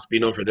that. He wants to be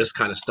known for this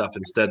kind of stuff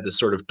instead, this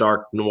sort of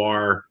dark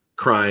noir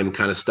crime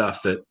kind of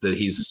stuff that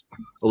he's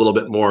a little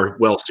bit more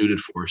well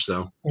suited for.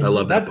 So I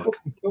love that book.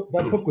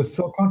 That book was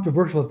so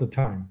controversial at the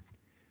time.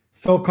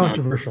 So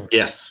controversial.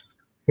 Yes.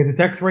 It's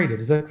X-rated.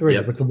 Yep.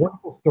 But it's a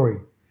wonderful story.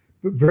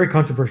 Very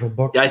controversial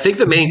book. Yeah, I think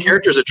the main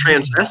character is a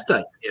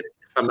transvestite, if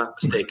I'm not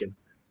mistaken.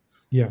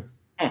 Yeah.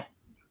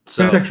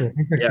 So,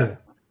 pansexual.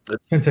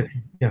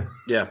 Yeah.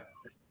 Yeah.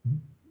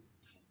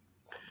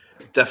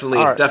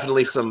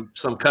 Definitely some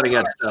cutting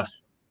edge stuff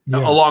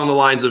along the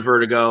lines of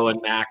Vertigo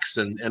and Max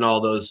and all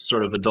those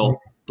sort of adult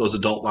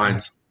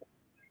lines.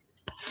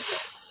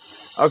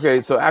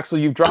 Okay, so Axel,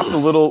 you've dropped a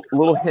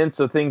little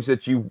hints of things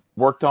that you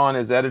worked on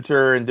as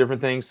editor and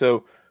different things.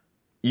 So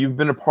you've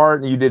been a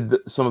part, and you did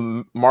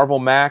some Marvel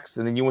Max,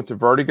 and then you went to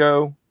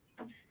Vertigo.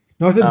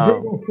 No, I was at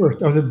Vertigo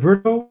first. I was at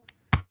Vertigo,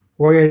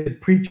 where I did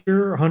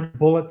Preacher, 100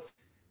 Bullets,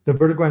 the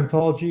Vertigo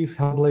anthologies,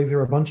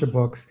 Hellblazer, a bunch of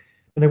books.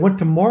 And I went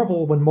to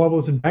Marvel when Marvel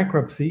was in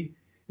bankruptcy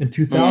in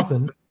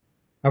 2000. Mm-hmm.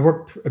 I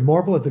worked at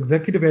Marvel as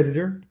executive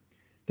editor.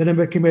 Then I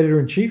became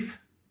editor-in-chief.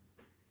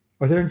 I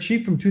was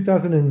editor-in-chief from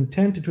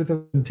 2010 to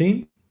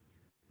 2010.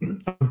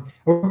 I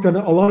worked on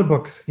a lot of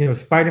books,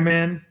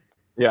 Spider-Man,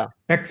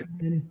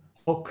 X-Men,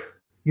 Hulk,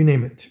 you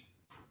name it.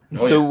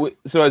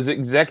 So as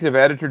executive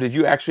editor, did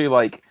you actually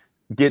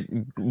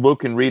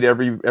look and read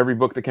every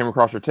book that came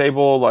across your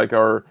table?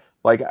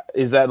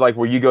 Is that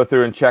where you go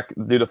through and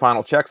do the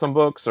final checks on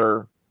books,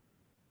 or?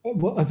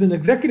 Well, as an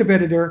executive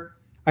editor,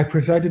 I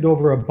presided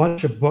over a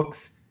bunch of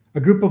books, a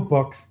group of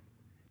books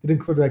that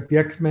included the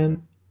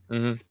X-Men,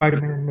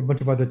 Spider-Man, and a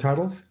bunch of other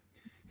titles.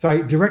 So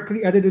I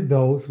directly edited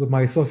those with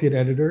my associate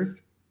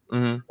editors.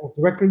 I was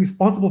directly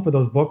responsible for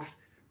those books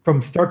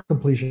from start to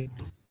completion.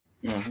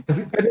 As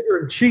the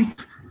editor-in-chief,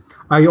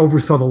 I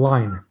oversaw the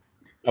line.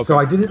 Okay. So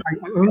I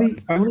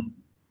only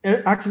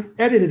actually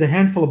edited a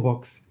handful of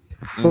books,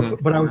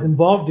 but I was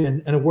involved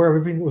in and aware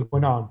of everything that was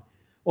going on.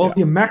 All of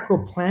the macro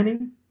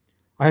planning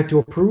I had to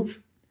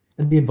approve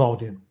and be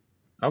involved in.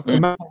 Okay.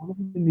 So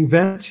in the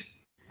event,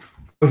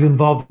 I was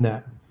involved in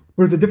that.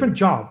 But it was a different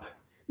job.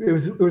 It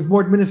was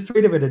more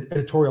administrative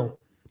editorial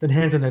than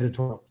hands-on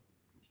editorial.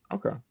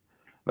 Okay.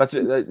 It's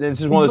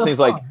just one of those things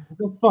It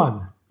was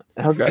fun.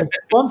 Okay.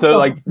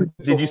 So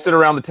did you sit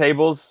around the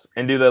tables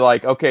and do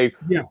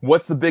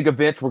what's the big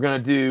event we're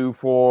going to do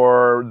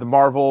for the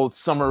Marvel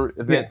summer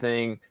event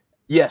thing?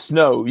 Yes,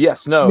 no,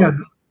 yes, no.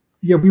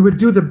 Yeah, we would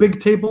do the big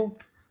table,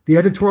 the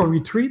editorial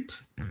retreat,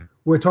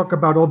 where we talk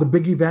about all the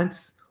big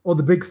events, all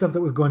the big stuff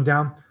that was going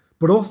down,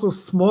 but also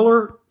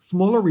smaller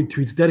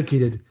retreats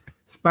dedicated,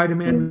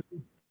 Spider-Man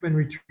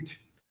retreat,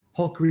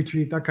 Hulk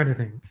retreat, that kind of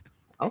thing.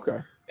 Okay.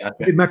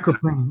 Big macro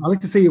planning. I like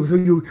to say it was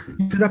when you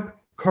set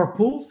up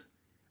carpools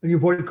and you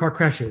avoided car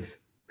crashes.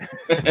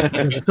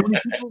 There's so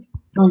many people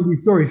telling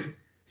these stories. So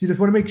you just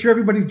want to make sure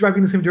everybody's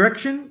driving the same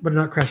direction, but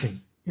not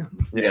crashing.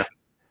 Yeah.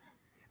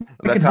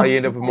 That's how you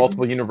end up with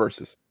multiple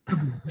universes.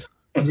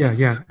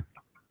 Yeah.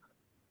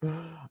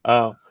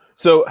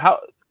 So how,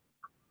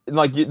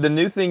 the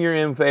new thing you're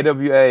in with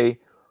AWA,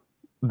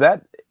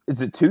 that is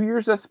it 2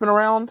 years that's been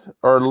around,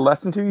 or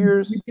less than 2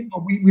 years?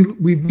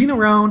 We've been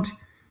around.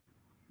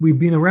 We've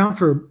been around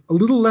for a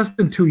little less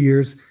than 2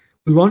 years.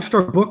 We launched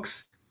our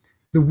books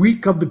the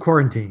week of the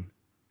quarantine.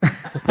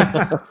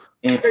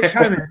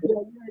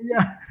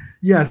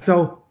 Yeah.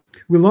 So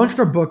we launched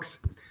our books.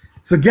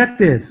 So get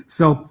this.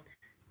 So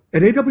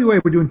at AWA,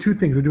 we're doing two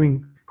things. We're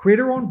doing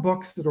creator-owned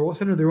books that are all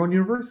centered in their own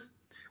universe.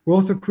 We're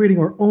also creating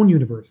our own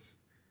universe,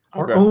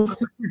 our own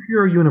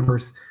superhero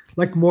universe,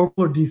 like Marvel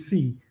or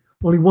DC,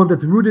 only one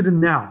that's rooted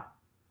in now.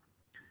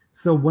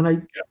 So when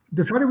I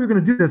decided we were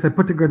going to do this, I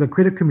put together a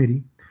creative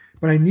committee.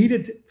 but I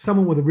needed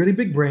someone with a really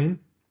big brain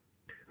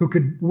who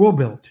could world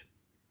build.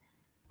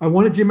 I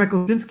wanted J.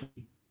 Michael Straczynski,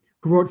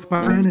 who wrote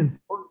Spider-Man and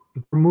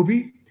the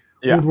movie,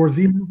 World War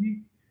Z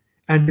movie,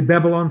 and the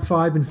Babylon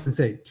 5 and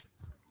Sense8.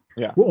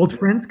 Yeah. We're old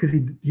friends because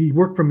he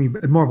worked for me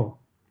at Marvel,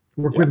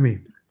 worked with me.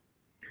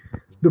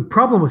 The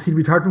problem was he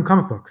retired from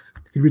comic books.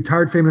 He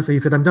retired famously. He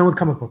said, "I'm done with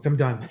comic books. I'm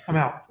done. I'm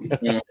out."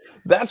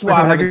 That's why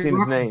I haven't seen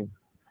his name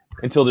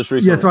until just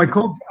recently. Yeah, so I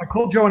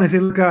called Joe and I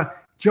said, "Look,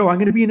 Joe, I'm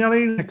going to be in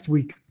LA next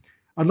week.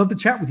 I'd love to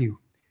chat with you."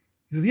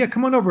 He says, "Yeah,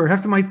 come on over.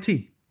 Have some iced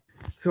tea."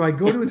 So I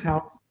go to his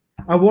house.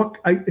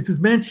 It's his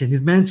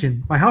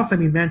mansion. By house, I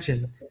mean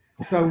mansion.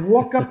 So I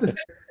walk up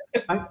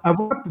I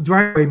walk up the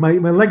driveway.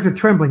 My legs are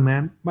trembling,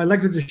 man. My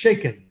legs are just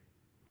shaking.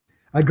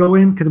 I go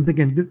in because I'm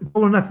thinking, this is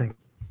all or nothing.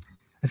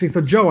 I say,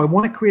 "So Joe, I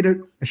want to create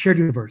a shared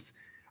universe,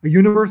 a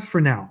universe for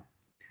now,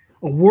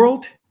 a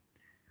world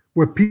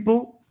where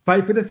people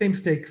fight for the same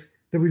stakes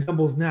that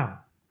resembles now."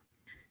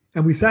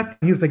 And we sat,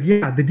 and he was like,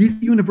 "Yeah, the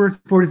DC universe,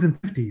 40s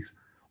and 50s.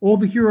 All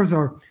the heroes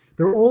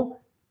they're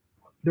all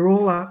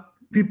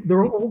people.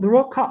 They're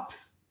all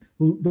cops,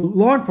 the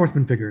law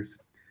enforcement figures.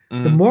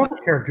 The Marvel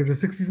characters are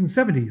 60s and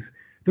 70s.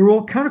 They're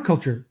all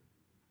counterculture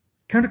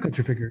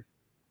figures,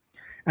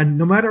 and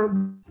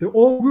they're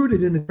all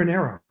rooted in a different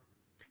era.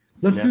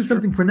 Let's do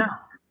something for now."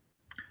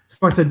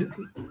 So I said,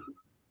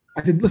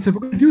 "Listen, if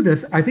we're going to do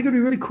this, I think it'd be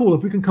really cool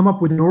if we can come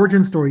up with an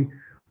origin story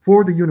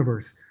for the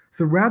universe.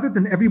 So rather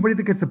than everybody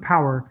that gets a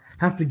power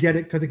has to get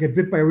it because they get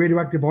bit by a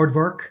radioactive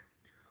aardvark,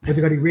 or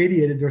they got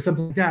irradiated or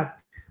something like that,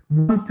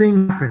 one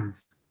thing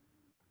happens."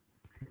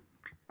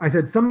 I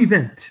said, "Some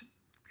event,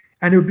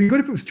 and it would be good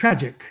if it was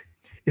tragic,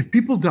 if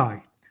people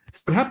die.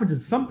 So what happens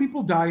is some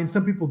people die and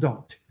some people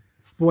don't.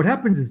 But what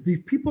happens is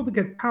these people that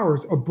get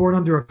powers are born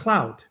under a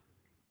cloud.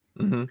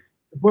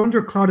 Born under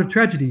a cloud of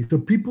tragedy, so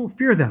people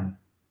fear them.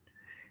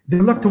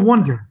 They're left to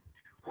wonder,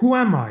 who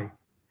am I?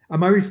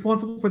 Am I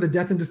responsible for the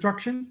death and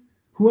destruction?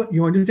 Who,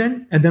 you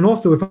understand? And then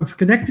also, if I'm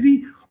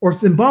Schenectady or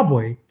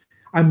Zimbabwe,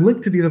 I'm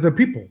linked to these other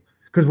people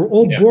because we're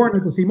all born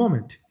at the same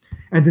moment."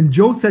 And then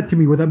Joe said to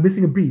me, without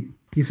missing a beat,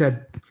 he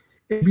said,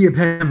 "It'd be a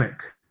pandemic."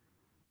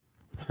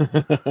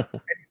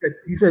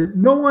 He said,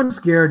 "No one's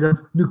scared of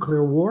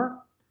nuclear war.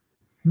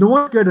 No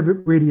one's scared of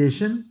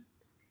radiation.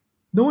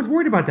 No one's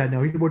worried about that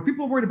now." He said, "What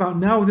people are worried about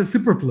now is a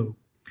super flu.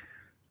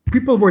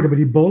 People are worried about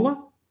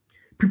Ebola.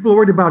 People are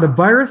worried about a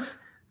virus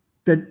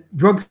that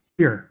drugs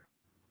here."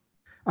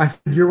 I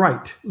said, "You're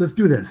right. Let's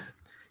do this."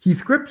 He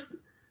scripts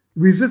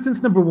Resistance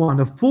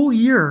 #1 a full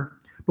year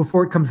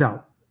before it comes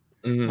out.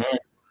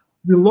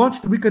 We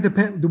launched the week of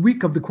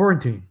the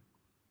quarantine.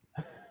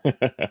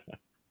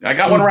 I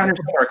got one around here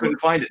somewhere. I couldn't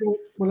find it.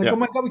 We're like, "Oh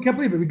my God, we can't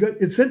believe it.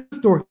 It's at the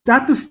store. It's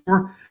at the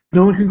store.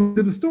 No one can go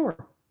to the store."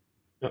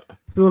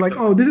 So we're like,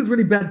 "Oh, this is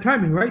really bad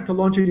timing, right? To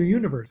launch a new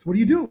universe. What do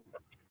you do?"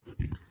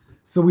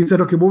 So we said,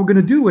 "Okay, what we're going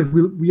to do is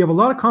we have a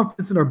lot of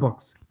confidence in our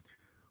books.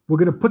 We're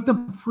going to put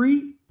them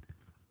free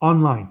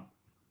online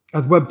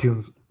as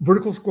webtoons,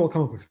 vertical scroll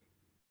comic books.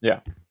 Yeah.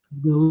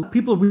 We'll let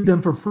people read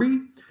them for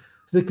free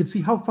so they can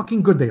see how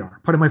fucking good they are.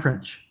 Pardon my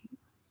French.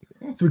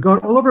 So we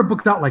got all of our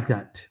books out like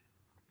that.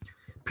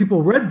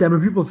 People read them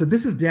and people said,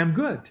 "This is damn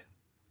good."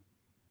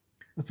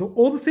 And so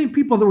all the same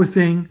people that were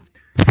saying,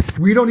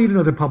 "We don't need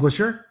another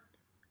publisher,"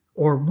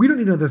 or "We don't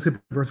need another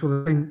superverse,"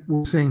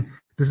 were saying,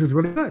 "This is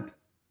really good."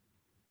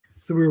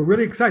 So we were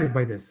really excited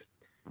by this.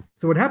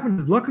 So what happened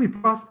is, luckily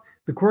for us,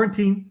 the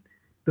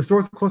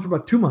stores were closed for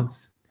about 2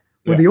 months.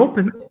 When they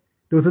opened,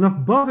 there was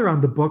enough buzz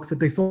around the books that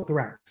they sold the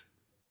racks.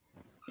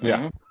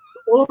 Yeah.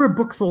 All of our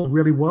books sold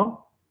really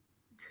well.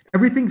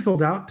 Everything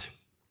sold out.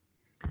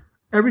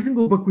 Every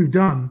single book we've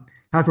done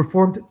has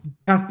performed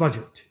past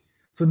budget.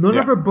 So none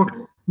of our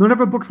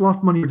books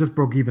lost money or just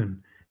broke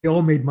even. They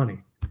all made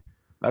money.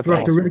 That's so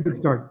awesome. After a really good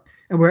start.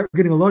 And we're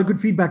getting a lot of good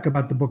feedback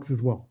about the books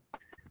as well.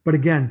 But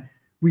again,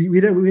 we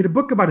had a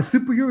book about a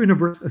superhero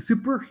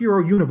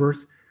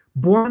universe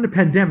born in a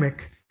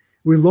pandemic.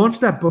 We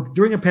launched that book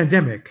during a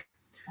pandemic.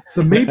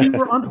 So maybe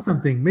we're onto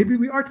something. Maybe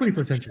we are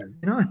 21st century,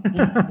 you know?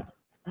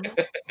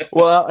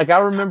 Well, like I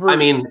remember. I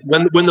mean,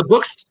 when the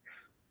books.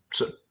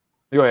 So,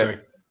 go ahead. Sorry.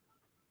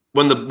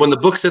 When the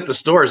books hit the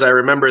stores, I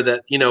remember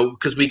that,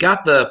 because we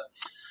got the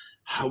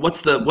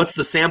what's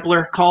the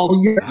sampler called?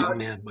 Oh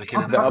man, I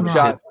can't remember. The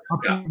Upshot.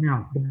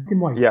 Now, the black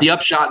and white. Yeah. The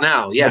Upshot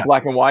Now, yeah. The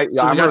black and white.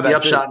 Yeah, so we got the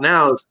Upshot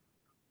Now,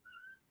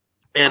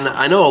 and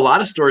I know a lot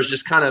of stores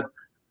just kind of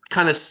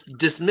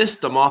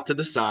dismissed them off to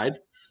the side.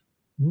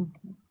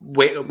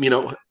 Wait,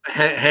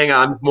 hang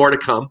on, more to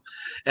come.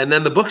 And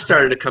then the book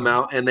started to come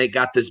out and they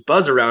got this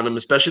buzz around them,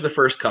 especially the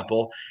first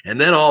couple.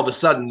 And then all of a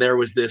sudden there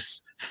was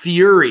this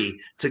fury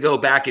to go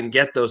back and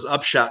get those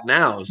Upshot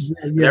Nows.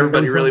 Yeah,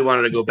 everybody really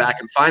wanted to go back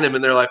and find them.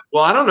 And they're like,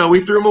 well, I don't know. We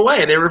threw them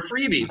away. They were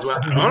freebies. Well,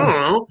 I don't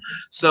know.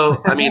 So,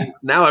 I mean,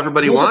 now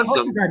everybody wants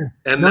them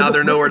and now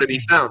they're nowhere to be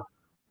found.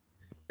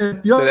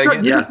 If the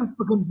Upshot universe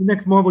becomes the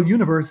next Marvel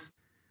universe,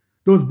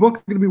 those books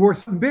are going to be worth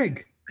something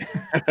big.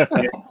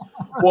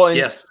 Well,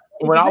 yes.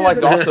 When I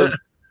liked also,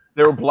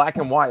 they were black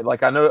and white.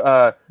 Like I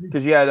know,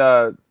 because you had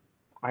I'm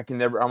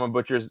a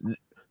butcher's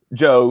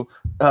Joe,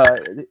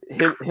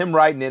 him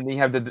writing it, and he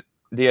had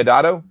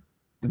Diodato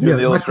doing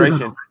the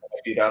illustrations.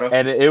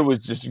 And it was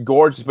just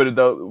gorgeous, but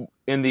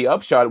in the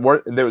upshot,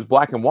 there was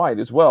black and white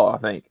as well. I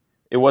think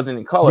it wasn't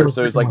in color,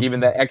 so it's like even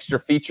that extra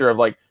feature of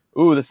like,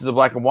 ooh, this is a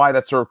black and white.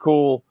 That's sort of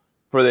cool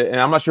and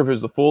I'm not sure if it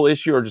was the full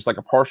issue or just like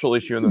a partial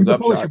issue in those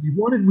upshots.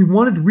 We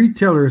wanted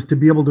retailers to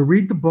be able to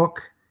read the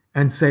book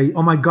and say,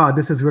 "Oh my God,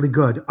 this is really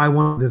good. I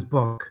want this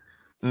book."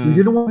 We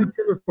didn't want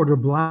retailers to order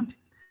blind.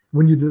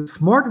 The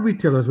smart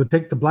retailers would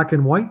take the black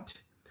and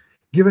white,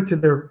 give it to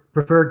their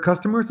preferred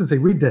customers, and say,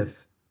 "Read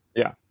this.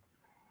 Yeah,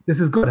 this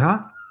is good,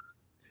 huh?"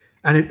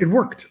 And it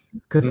worked,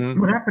 because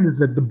what happened is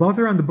that the buzz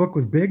around the book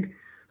was big.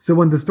 So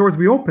when the stores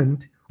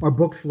reopened, our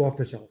books flew off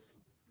the shelves.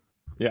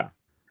 Yeah.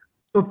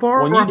 So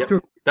far,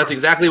 that's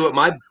exactly what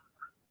my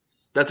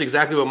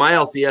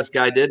LCS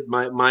guy did.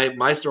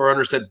 My store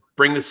owner said,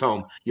 "Bring this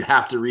home. You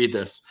have to read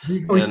this,"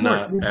 and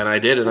I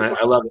did, and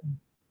I love it.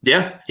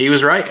 Yeah, he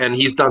was right, and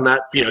he's done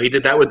that. He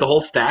did that with the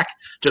whole stack,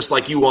 just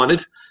like you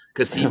wanted,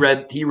 because he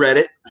read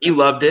it, he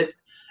loved it.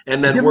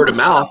 And then word of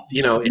mouth,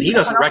 and he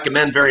doesn't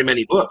recommend very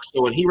many books.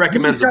 So when he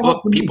recommends a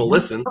book, people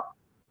listen.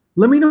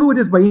 Let me know who it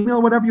is by email,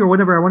 or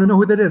whatever. I want to know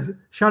who that is.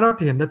 Shout out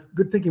to him. That's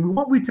good thinking. We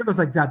want retailers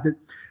like that.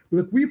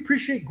 Look, we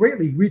appreciate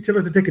greatly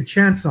retailers that take a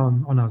chance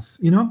on us.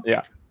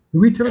 Yeah. The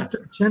retailers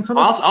take a chance on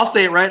us. I'll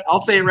say it right. I'll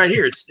say it right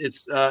here. It's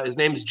his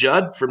name's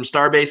Judd from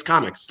Starbase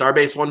Comics.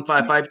 Starbase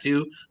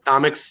 1552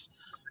 Comics,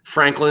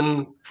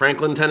 Franklin,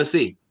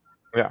 Tennessee.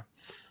 Yeah.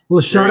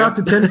 Well, shout out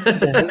to Tennessee.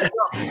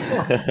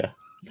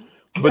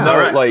 But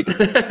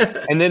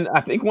and then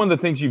I think one of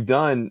the things you've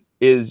done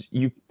is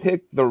you've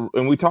picked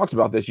and we talked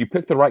about this, you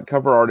picked the right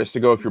cover artist to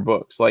go with your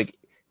books. Like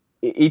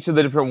each of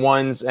the different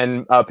ones,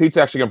 and Pete's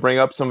actually going to bring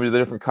up some of the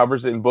different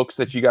covers in books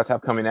that you guys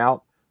have coming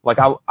out. Like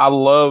I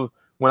love,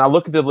 when I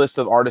look at the list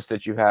of artists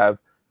that you have,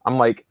 I'm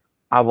like,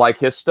 I like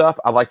his stuff.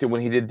 I liked it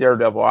when he did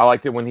Daredevil. I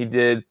liked it when he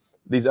did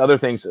these other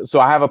things. So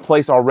I have a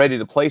place already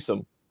to place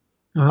them.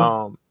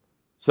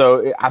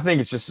 So I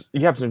think it's just,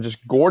 you have some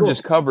just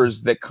gorgeous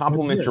covers that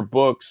complement your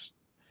books.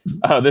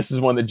 This is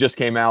one that just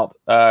came out,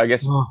 I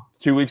guess,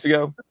 2 weeks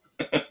ago.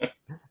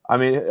 I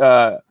mean,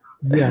 talk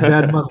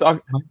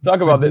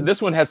about that.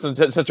 This one has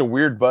such a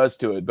weird buzz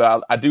to it,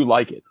 but I do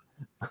like it.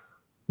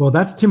 Well,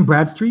 that's Tim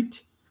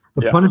Bradstreet,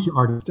 the Punisher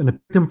artist, and I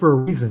picked him for a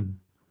reason,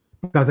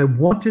 because I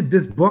wanted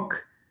this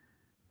book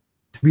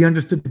to be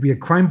understood to be a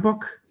crime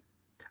book,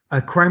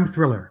 a crime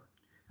thriller,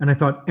 and I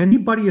thought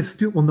anybody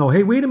astute will know.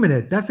 Hey, wait a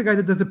minute, that's the guy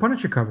that does the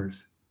Punisher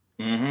covers.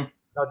 Now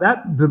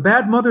the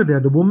bad mother there,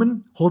 the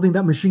woman holding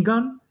that machine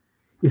gun,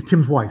 is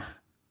Tim's wife.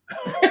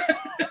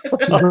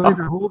 He's ready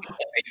to hold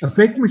a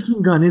fake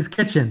machine gun in his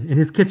kitchen,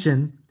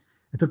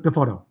 and took the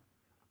photo.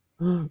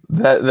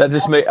 That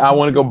just made I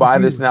want to go buy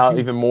this now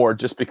even more,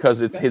 just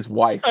because it's his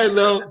wife. I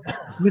know.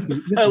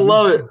 Listen, I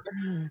love it.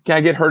 Can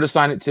I get her to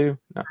sign it too?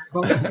 No.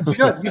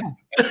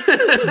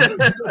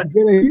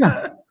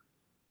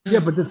 Yeah,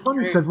 but it's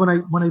funny because when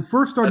I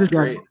first started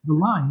the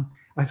line,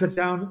 I sat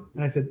down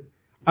and I said,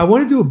 I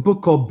want to do a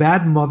book called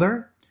Bad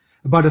Mother,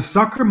 about a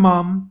soccer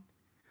mom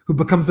who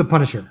becomes a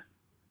Punisher.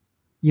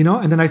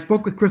 And then I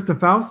spoke with Krista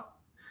Faust,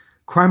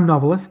 crime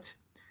novelist,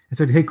 and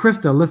said, "Hey,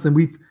 Krista, listen,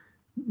 we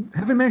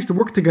haven't managed to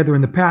work together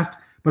in the past,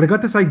 but I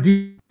got this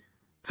idea,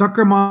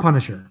 soccer mom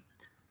Punisher,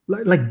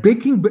 like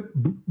Breaking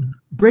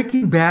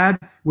Bad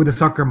with a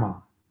soccer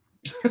mom."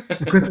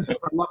 And Krista says,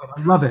 I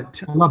love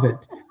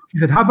it. She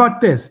said, "How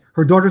about this?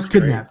 Her daughter's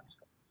kidnapped.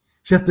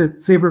 She has to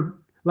save her,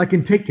 like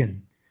in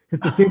Taken. Has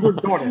to save her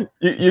daughter."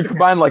 You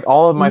combine like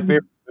all of my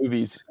favorite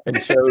movies and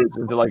shows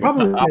into like I have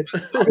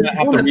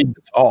to read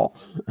this all.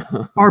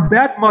 Our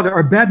bad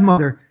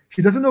mother,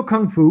 she doesn't know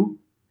kung fu.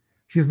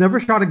 She's never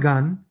shot a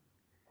gun.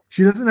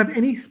 She doesn't have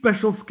any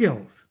special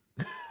skills.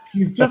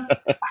 She's just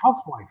a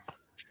housewife.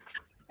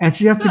 And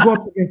she has to go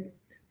up against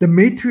the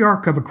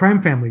matriarch of a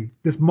crime family,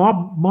 this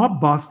mob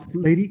boss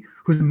lady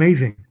who's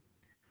amazing.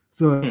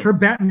 So it's her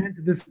Batman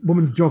to this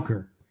woman's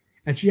Joker.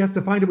 And she has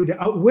to find a way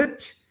to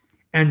outwit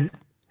and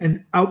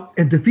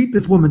defeat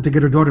this woman to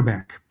get her daughter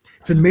back.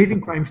 It's an amazing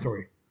crime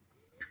story.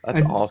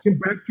 That's awesome. Tim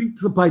Bradstreet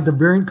supplied the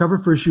variant cover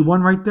for issue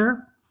 1 right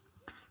there.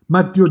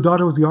 Mike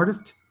Deodato was the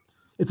artist.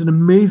 It's an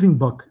amazing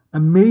book,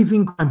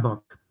 amazing crime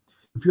book.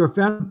 If you're a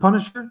fan of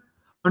Punisher,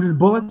 100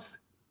 Bullets,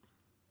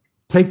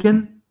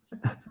 Taken,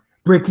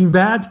 Breaking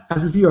Bad.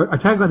 As we see, our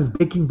tagline is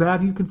Baking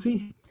Bad. You can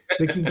see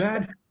Baking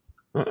Bad.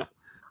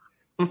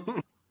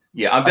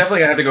 Yeah, I'm definitely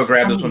gonna have to go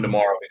grab this one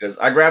tomorrow, because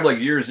I grabbed like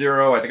Year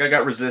Zero. I think I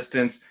got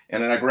Resistance,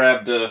 and then I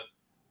grabbed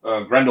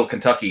Grendel,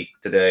 Kentucky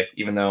today,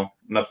 even though I'm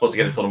not supposed to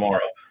get it until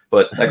tomorrow.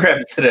 But I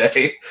grabbed it today.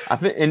 I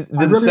think. And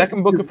did the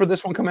second book for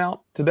this one come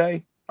out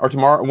today or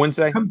tomorrow,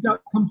 Wednesday? Comes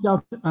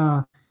out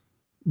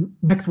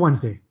next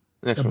Wednesday.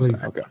 Next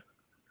Wednesday. Okay.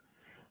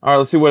 All right.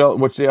 Let's see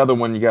what's the other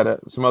one you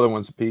got. Some other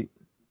ones, Pete.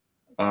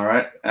 All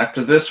right.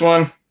 After this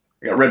one,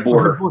 I got Red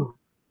Border.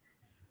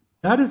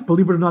 That is,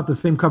 believe it or not, the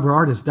same cover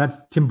artist.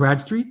 That's Tim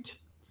Bradstreet.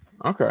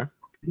 Okay.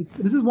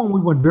 This is one we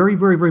went very,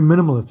 very, very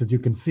minimalist, as you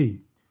can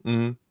see.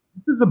 Mm-hmm.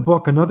 This is a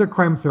book, another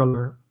crime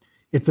thriller.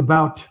 It's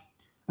about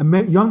a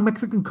young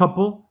Mexican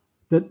couple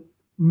that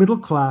middle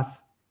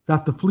class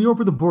have to flee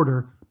over the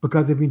border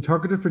because they've been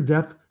targeted for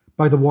death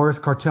by the Juarez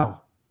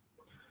cartel.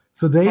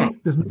 So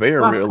this very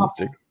class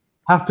realistic, couple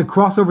has to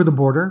cross over the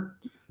border,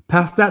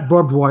 past that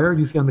barbed wire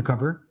you see on the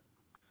cover,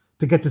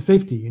 to get to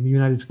safety in the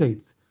United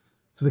States.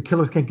 So the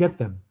killers can't get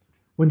them.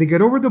 When they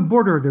get over the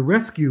border, they're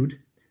rescued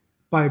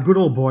by a good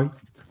old boy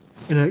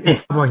in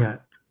a cowboy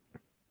hat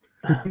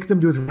who takes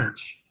them to his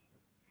ranch.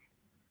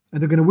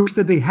 And they're going to wish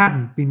that they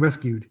hadn't been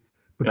rescued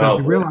because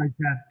they realize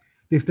that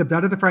they stepped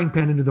out of the frying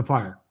pan into the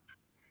fire.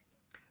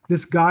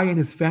 This guy and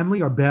his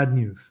family are bad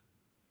news.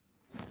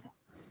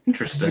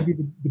 Interesting. Maybe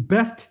the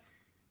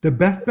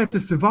best bet to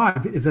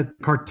survive is that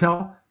the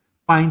cartel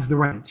finds the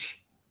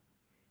ranch.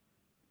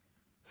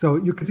 So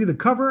you can see the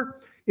cover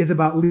is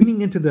about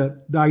leaning into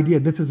the idea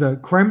this is a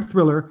crime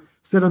thriller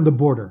set on the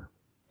border.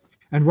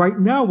 And right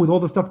now, with all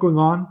the stuff going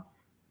on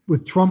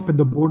with Trump and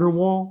the border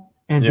wall,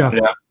 and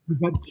we've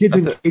got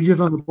kids in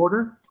cages on the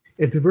border,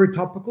 it's very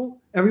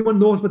topical. Everyone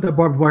knows what that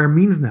barbed wire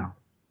means now.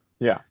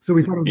 Yeah. So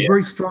we thought it was a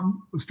very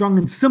strong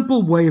and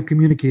simple way of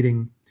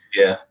communicating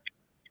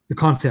the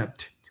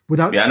concept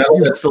without. Yeah, I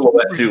know that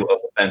silhouette too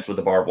of the fence with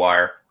the barbed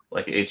wire.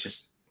 Like it's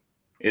just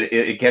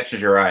it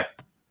catches your eye.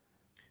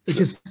 It's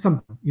just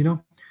something, you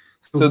know.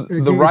 So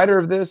the writer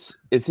of this,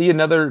 is he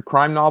another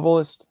crime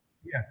novelist?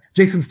 Yeah,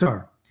 Jason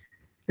Starr.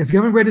 If you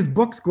haven't read his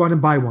books, go out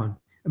and buy one.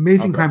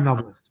 Amazing crime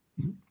novelist.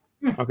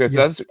 Okay,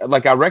 so that's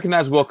like I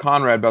recognize Will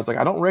Conrad, but I was like,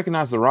 I don't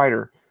recognize the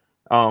writer.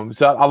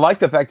 So I like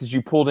the fact that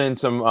you pulled in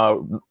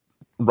some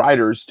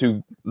writers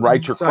to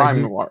write your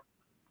crime noir.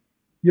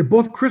 Yeah,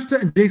 both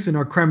Krista and Jason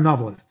are crime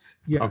novelists.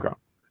 Yeah. Okay.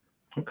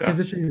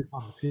 Transitioning to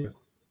comics. Yeah.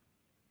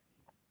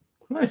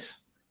 Nice.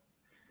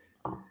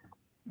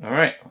 All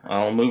right,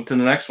 I'll move to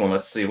the next one.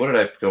 Let's see. What did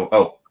I go?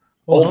 Oh,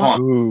 Old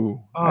Haunt. Ooh,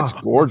 that's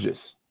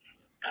gorgeous.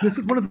 This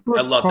is one of the first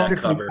I love that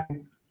projects cover.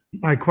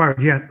 I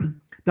acquired. Yeah,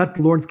 that's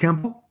Lawrence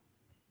Campbell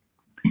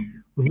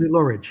with Lee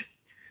Loridge.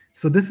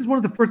 So this is one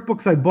of the first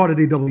books I bought at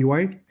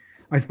AWA.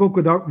 I spoke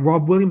with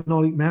Rob Williams and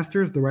Ollie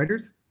Masters, the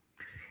writers,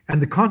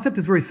 and the concept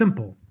is very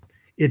simple.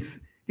 It's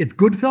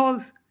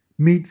Goodfellas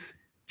meets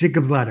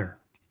Jacob's Ladder.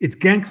 It's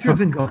gangsters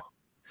and ghosts.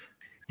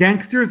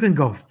 Gangsters and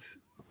ghosts.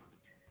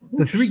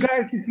 The three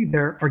guys you see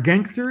there are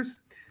gangsters.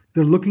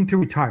 They're looking to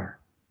retire.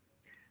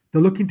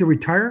 They're looking to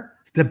retire,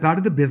 step out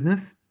of the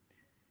business,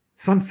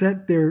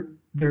 sunset their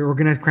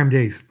organized crime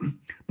days.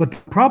 But the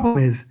problem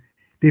is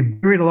they've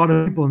buried a lot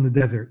of people in the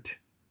desert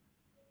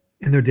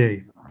in their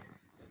day.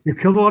 They've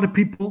killed a lot of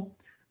people.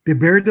 They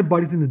buried their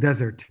bodies in the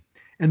desert.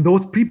 And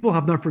those people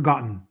have not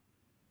forgotten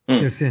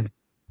their sin.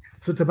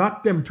 So it's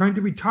about them trying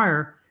to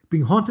retire,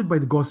 being haunted by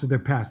the ghosts of their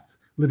pasts,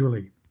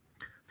 literally.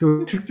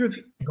 So gangsters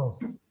and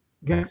ghosts.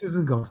 Gangsters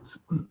and ghosts.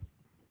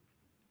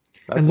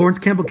 And Lawrence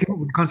Campbell came up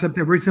with the concept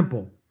there, very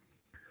simple.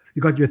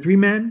 You got your three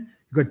men,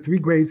 you got three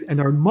grays,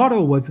 and our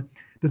motto was,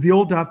 there's the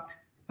old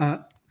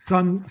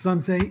Sun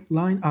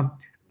line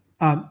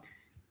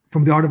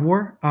from The Art of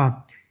War,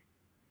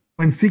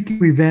 when seeking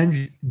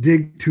revenge,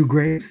 dig two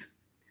graves.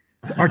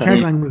 So our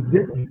tagline was,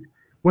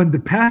 when the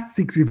past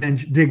seeks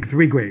revenge, dig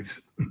three graves.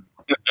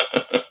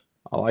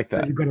 I like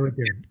that. You got it right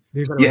there.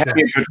 You had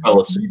me at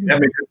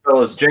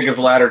Goodfellas. Jacob's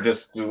Ladder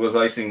just was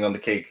icing on the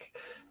cake.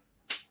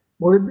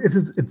 Well,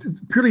 it's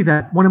purely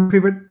that. One of my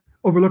favorite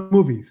overlooked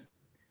movies.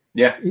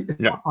 Yeah.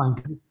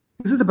 Fine.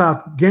 This is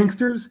about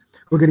gangsters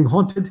who are getting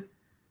haunted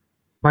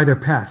by their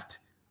past,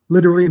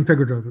 literally and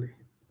figuratively.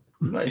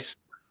 Nice.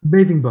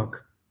 Amazing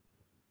book.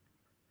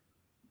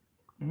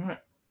 All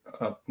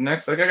right.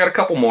 Next, I got a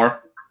couple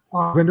more.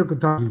 Grendel,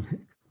 Kentucky.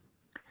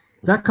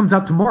 That comes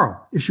out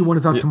tomorrow. Issue 1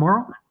 is out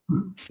tomorrow.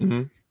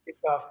 Mm-hmm.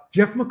 It's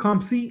Jeff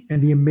McCompsey and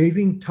the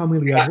amazing Tommy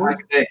Lee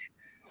Edwards.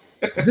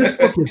 This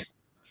book is.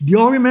 Do you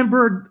all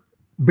remember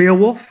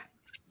Beowulf?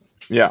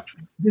 Yeah.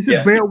 This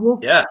is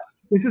Beowulf. Yeah.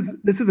 This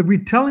is a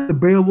retelling of the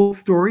Beowulf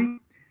story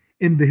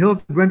in the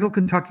hills of Grendel,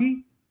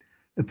 Kentucky,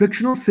 a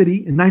fictional city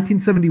in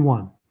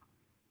 1971.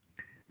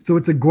 So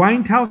it's a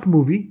grindhouse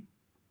movie.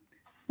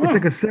 It's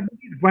like a 70s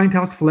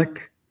grindhouse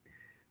flick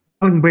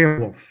telling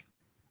Beowulf.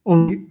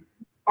 Only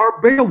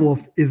our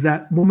Beowulf is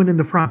that woman in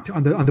the front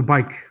on the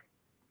bike.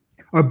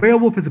 Our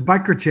Beowulf is a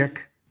biker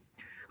chick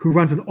who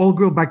runs an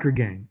all-girl biker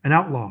gang, an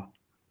outlaw.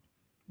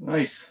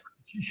 Nice.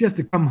 She has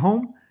to come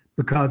home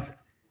because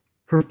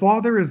her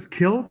father is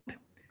killed.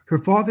 Her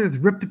father is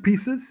ripped to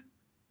pieces.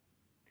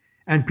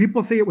 And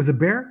people say it was a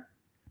bear,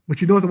 but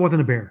she knows it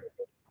wasn't a bear.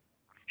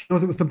 She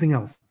knows it was something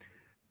else.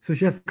 So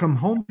she has to come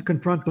home to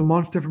confront the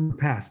monster from her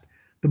past,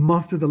 the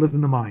monster that lives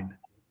in the mind.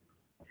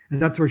 And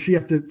that's where she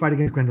has to fight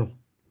against Grendel.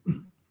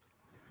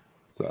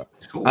 So,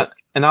 cool.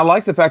 And I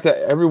like the fact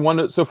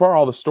that so far,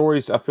 all the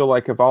stories I feel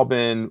like have all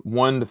been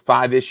 1 to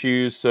 5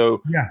 issues.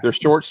 So they're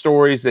short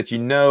stories that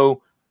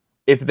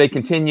if they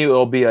continue,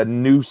 it'll be a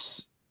new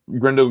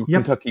Grendel,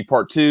 Kentucky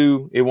Part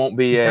 2. It won't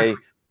be a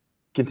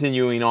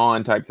continuing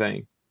on type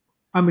thing.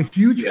 I'm a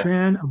huge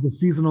fan of the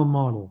seasonal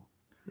model.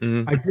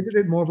 Mm-hmm. I did it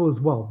at Marvel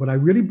as well, but I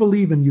really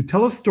believe in you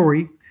tell a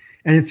story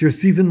and it's your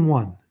season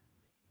 1.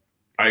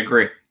 I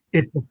agree.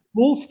 It's a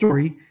full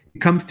story. It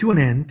comes to an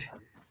end.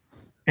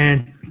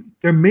 And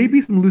There may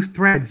be some loose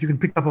threads you can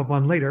pick up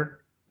on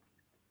later,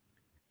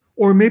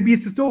 or maybe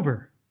it's just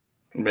over.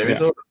 Maybe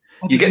it's over.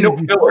 You get no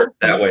filler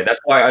that way. That's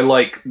why I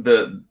like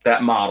that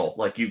model.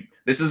 Like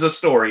this is a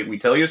story. We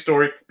tell you a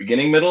story,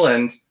 beginning, middle,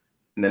 end,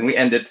 and then we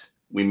end it.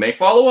 We may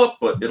follow up,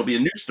 but it'll be a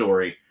new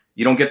story.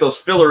 You don't get those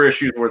filler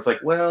issues where it's like,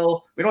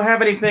 well, we don't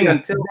have anything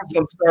until this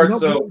one starts.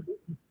 So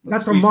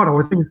that's our model.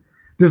 The thing is,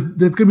 there's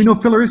going to be no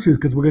filler issues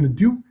because we're going to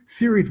do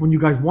series when you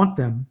guys want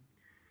them.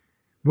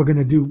 We're going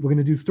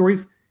to do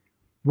stories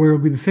where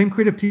it'll be the same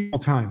creative team all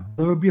the time.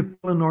 There will be a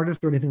fill-in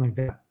artist or anything like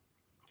that.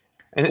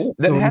 And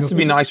that has to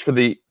be nice for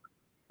the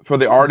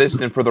artist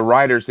and for the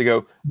writers to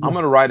go, I'm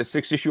going to write a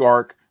 6-issue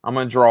arc. I'm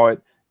going to draw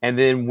it. And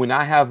then when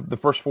I have the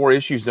first 4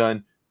 issues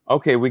done,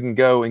 okay, we can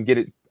go and get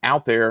it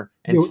out there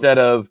instead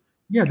of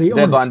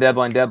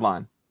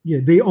deadline. Yeah,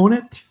 they own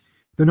it.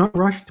 They're not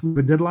rushed with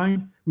a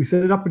deadline. We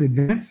set it up in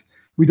advance.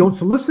 We don't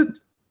solicit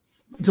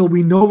until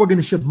we know we're going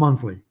to ship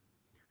monthly.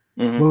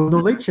 Mm-hmm. Well, no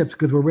late ships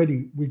because we're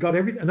ready. We got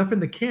enough in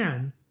the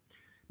can.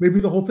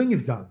 Maybe the whole thing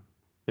is done.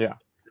 Yeah.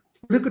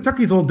 Look,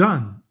 Tucky's all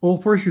done.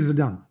 All 4 issues are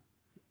done.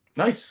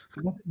 Nice.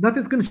 So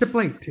nothing's going to ship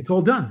late. It's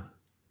all done.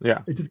 Yeah.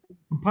 It's just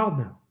compiled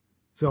now.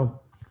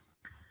 So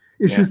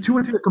issues 2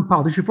 and 3 are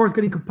compiled. Issue 4 is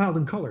getting compiled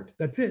and colored.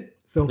 That's it.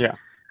 So yeah.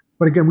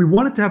 But again, we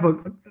wanted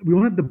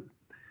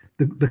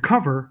the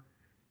cover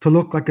to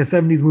look like a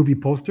 70s movie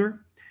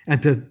poster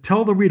and to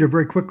tell the reader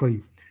very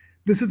quickly,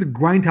 this is a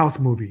grindhouse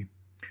movie.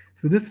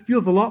 So this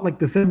feels a lot like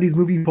the 70s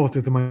movie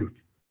posters of my youth.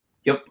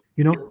 Yep.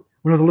 You know,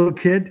 when I was a little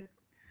kid,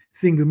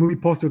 seeing the movie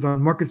posters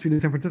on Market Street in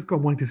San Francisco,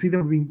 wanting to see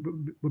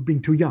them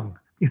being too young.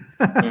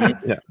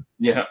 Mm-hmm.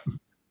 Yeah.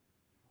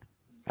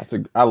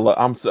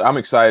 I'm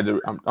excited.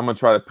 I'm gonna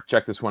try to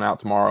check this one out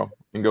tomorrow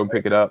and go and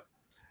pick it up.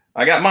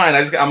 I got mine.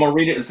 I'm gonna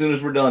read it as soon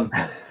as we're done.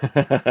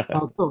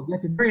 Oh,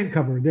 that's a variant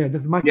cover there.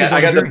 That's my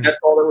I got that's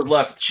all that was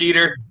left.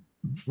 Cheater.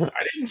 I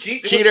didn't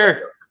cheat.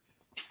 Cheater.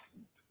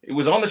 It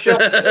was on the shelf.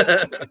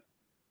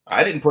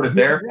 I didn't put it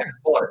there.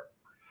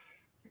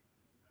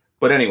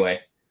 But anyway,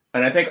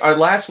 and I think our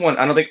last one,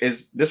 I don't think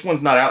this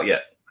one's not out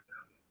yet.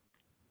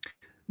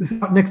 This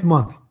is out next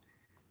month.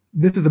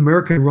 This is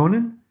American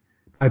Ronin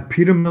by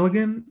Peter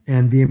Milligan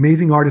and the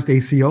amazing artist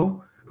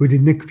ACO, who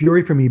did Nick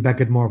Fury for me back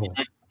at Marvel.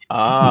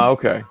 Ah,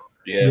 okay.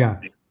 Yeah.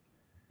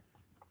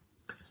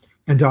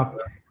 And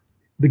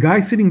the guy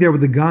sitting there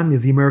with the gun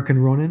is the American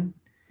Ronin.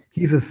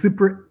 He's a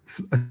super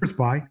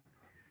spy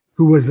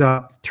who was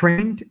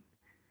trained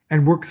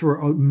and works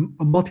for a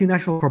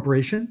multinational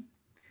corporation.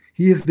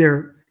 He's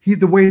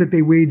the way that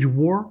they wage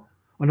war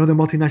on other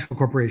multinational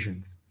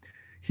corporations.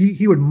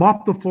 He would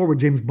mop the floor with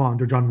James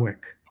Bond or John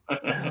Wick.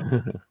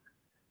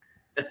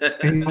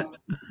 And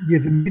he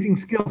has amazing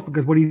skills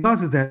because what he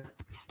does is that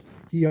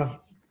he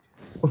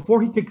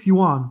before he takes you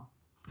on,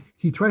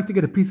 he tries to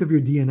get a piece of your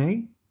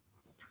DNA.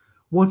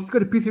 Once he's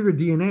got a piece of your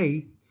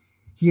DNA,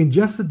 he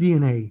ingests the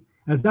DNA,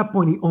 and at that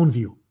point he owns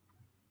you.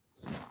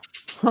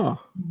 Huh.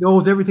 He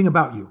knows everything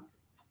about you.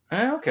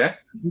 Okay.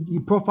 He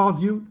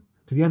profiles you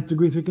to the nth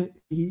degree. So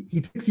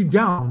he takes you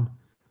down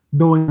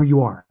knowing who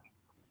you are.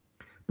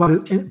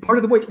 But part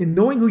of the way, in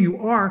knowing who you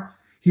are,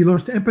 he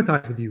learns to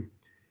empathize with you.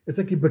 It's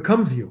like he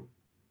becomes you.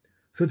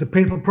 So it's a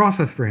painful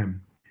process for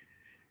him.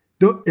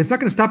 It's not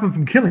going to stop him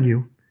from killing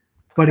you.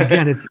 But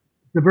again, it's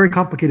a very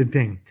complicated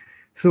thing.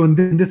 So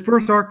in this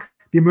first arc,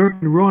 the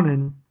American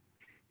Ronin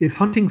is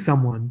hunting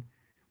someone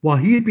while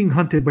he is being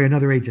hunted by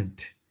another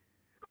agent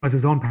who has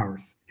his own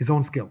powers, his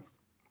own skills.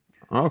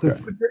 Okay. So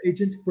it's super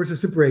agent versus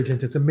super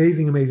agent. It's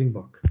amazing, amazing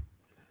book.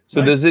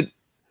 So right?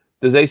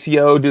 does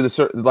ACO do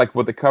like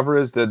what the cover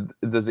is? Does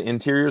the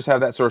interiors have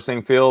that sort of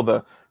same feel?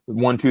 The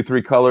 1, 2,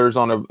 3 colors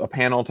on a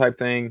panel type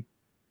thing?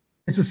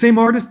 It's the same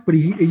artist, but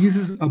he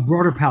uses a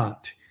broader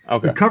palette.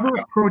 Okay. The cover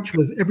approach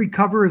was every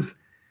cover is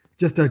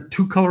just a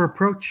 2-color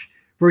approach,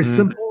 very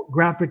simple,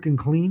 graphic, and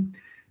clean.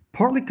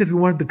 Partly because we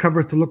wanted the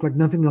covers to look like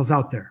nothing else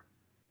out there.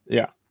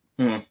 Yeah.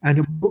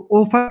 And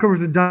all 5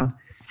 covers are done.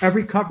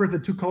 Every cover is a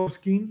 2-color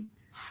scheme,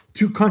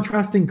 2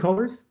 contrasting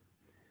colors,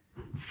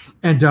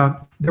 and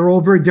they're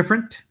all very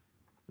different.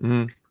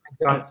 The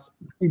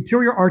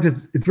interior art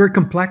it's very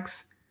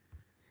complex.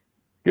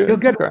 Good. He'll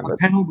get a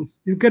panel.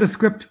 He'll get a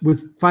script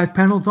with 5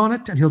 panels on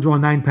it, and he'll draw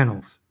 9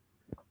 panels.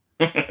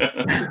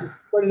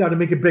 Spread it out and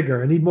make it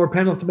bigger. I need more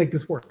panels to make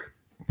this work.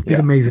 He's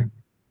amazing.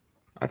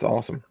 That's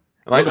awesome.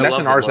 That's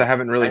an artist I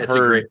haven't really heard.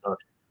 A great book.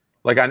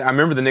 Like I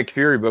remember the Nick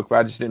Fury book, but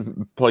I just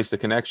didn't place the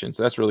connection.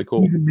 So that's really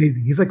cool. He's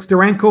amazing. He's like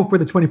Steranko for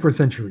the 21st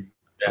century.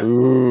 Yeah.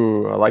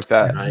 Ooh, I like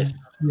that. Nice.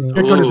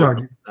 Yeah,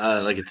 I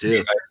like it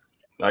too.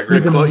 I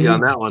agree. I'll quote you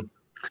on that one.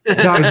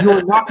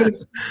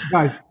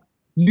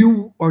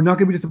 You are not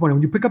going to be disappointed.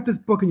 When you pick up this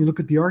book and you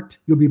look at the art,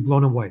 you'll be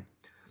blown away.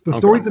 The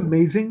story's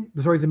amazing.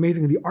 The story's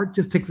amazing, and the art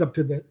just takes it up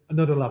to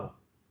another level.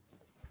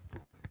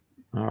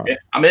 All right. Yeah,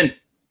 I'm in.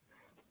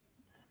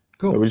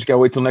 Cool. So we just got to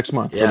wait till next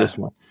month for this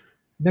one.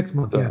 Next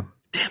month, yeah.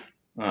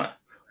 All right.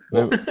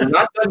 Well, we're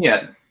not done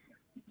yet.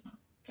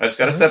 I just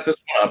got to set this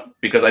one up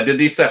because I did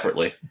these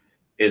separately.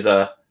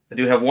 I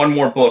do have one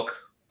more book,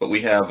 but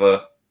we have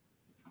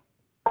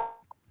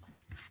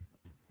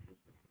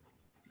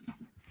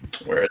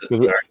Where is it?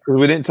 Because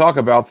we didn't talk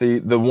about the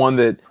one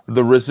that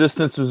the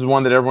Resistance is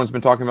one that everyone's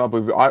been talking about,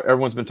 but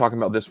everyone's been talking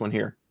about this one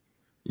here.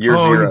 Year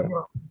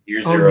Zero.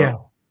 Year Zero. Yeah.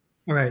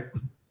 All right.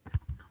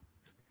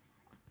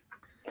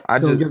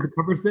 So you have the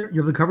covers there?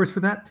 You have the covers for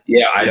that?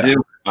 Yeah, I do.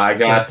 I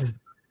got.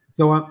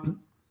 So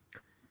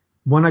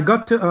when I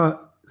got to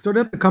start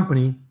up the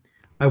company,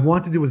 I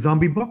wanted to do a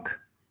zombie book.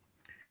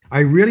 I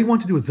really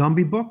want to do a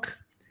zombie book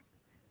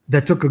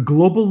that took a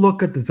global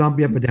look at the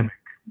zombie epidemic.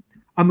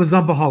 I'm a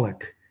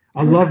zombaholic.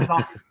 I love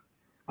zombies.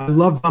 I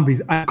love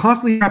zombies. I'm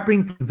constantly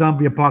prepping for the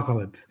zombie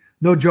apocalypse.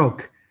 No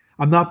joke.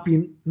 I'm not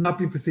being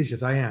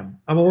facetious. I am.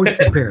 I'm always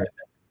prepared.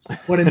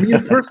 When I meet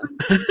a person,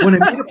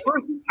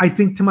 I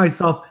think to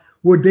myself,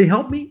 would they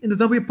help me in the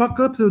zombie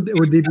apocalypse, or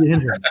would they be a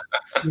hindrance?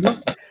 You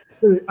know,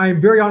 I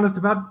am very honest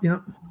about, you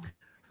know.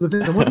 So the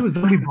thing, I want to do a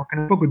zombie book,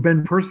 and I spoke with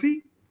Ben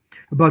Percy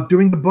about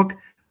doing the book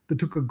that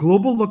took a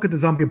global look at the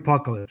zombie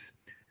apocalypse.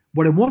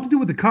 What I want to do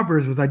with the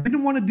covers was I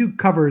didn't want to do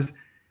covers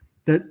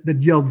that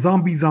yelled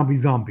zombie, zombie,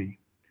 zombie.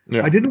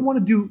 Yeah. I didn't want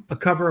to do a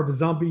cover of a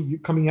zombie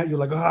coming at you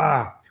like,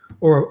 ah,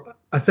 or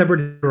a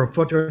severed or a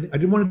foot. Or I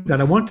didn't want to do that.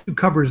 I want to do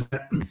covers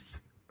that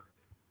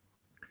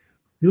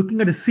you're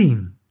looking at a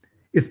scene.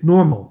 It's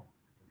normal.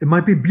 It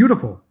might be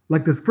beautiful,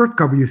 like this first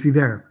cover you see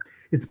there.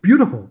 It's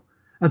beautiful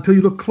until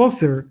you look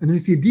closer and then you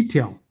see a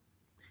detail.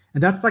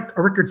 And that's like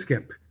a record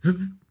skip.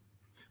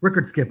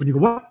 Record skip. And you go,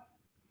 what?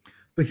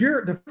 So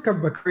here, the first cover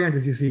by Corey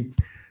Andrews, you see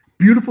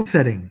beautiful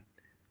setting,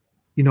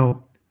 you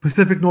know,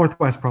 Pacific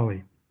Northwest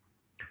probably.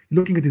 You're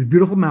looking at these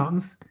beautiful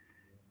mountains,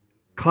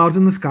 clouds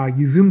in the sky.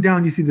 You zoom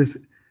down, you see this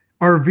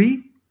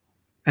RV,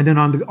 and then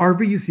on the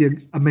RV you see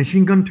a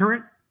machine gun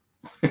turret.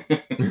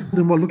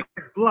 Then what looks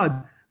like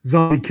blood,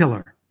 zombie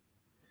killer.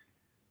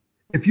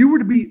 If you were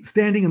to be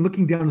standing and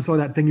looking down and saw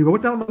that thing, you go,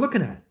 what the hell am I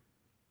looking at?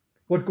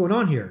 What's going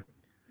on here?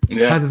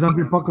 Yeah. Has the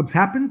zombie apocalypse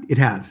happened? It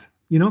has,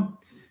 you know?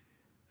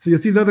 So you'll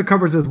see the other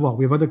covers as well.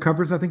 We have other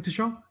covers, I think, to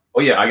show.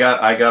 Oh yeah, I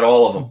got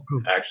all of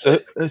them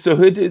actually. So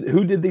who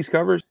did these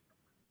covers?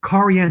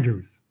 Corey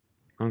Andrews.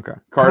 Okay,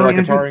 Corey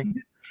Lakatari.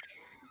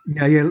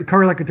 Yeah,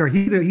 Corey Lakatari.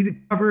 He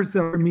did covers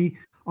for me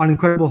on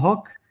Incredible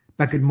Hulk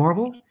back at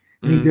Marvel.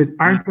 And he did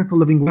Iron Fist: A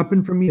Living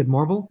Weapon for me at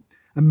Marvel.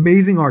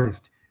 Amazing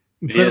artist.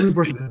 Incredibly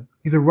versatile.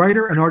 He's a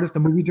writer, an artist, a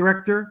movie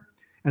director,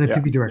 and a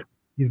TV director.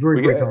 He's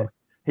very great.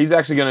 He's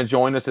actually going to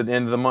join us at the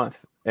end of the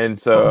month, and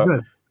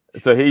so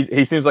so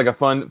he seems like a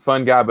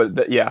fun guy.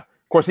 But yeah,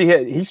 of course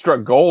he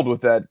struck gold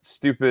with that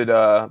stupid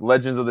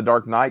Legends of the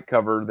Dark Knight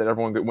cover that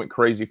everyone went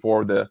crazy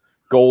for, the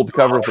gold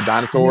cover with the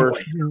dinosaur.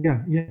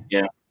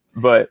 Yeah.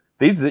 But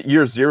these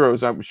Year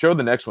Zeros, I'm show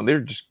the next one. They're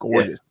just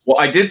gorgeous. Yeah.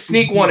 Well, I did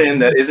sneak one in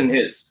that isn't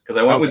his because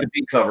I went with the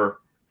B cover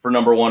for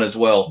number one as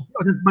well.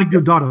 Oh, that's Mike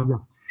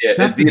Deodato. Yeah,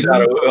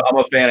 Deodato, I'm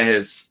a fan of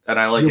his, and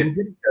I like it.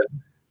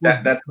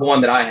 That's the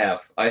one that I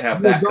have. I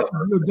have that cover.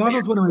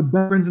 Deodato's one of my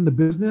best friends in the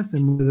business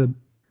and one of the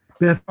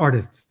best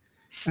artists.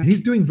 And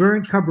he's doing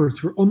variant covers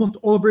for almost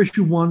all of our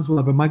issue ones. Will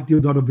have a Mike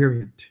Deodato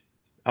variant.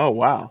 Oh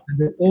wow! And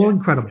they're all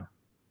incredible.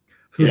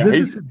 So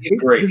this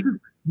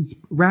is this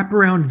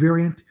wraparound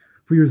variant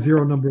for your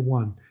Zero number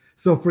one.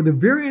 So for the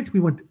variant,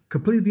 we went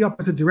completely the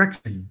opposite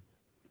direction.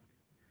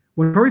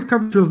 When Corey's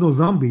cover shows no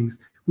zombies,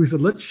 we said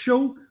let's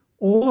show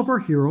all of our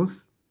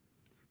heroes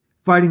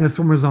fighting a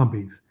swarm of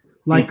zombies,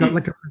 like a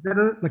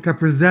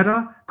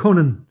Frazetta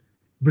Conan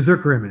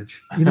Berserker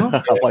image. You know,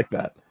 I like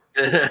that.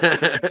 So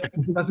that's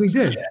what we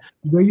did.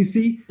 There you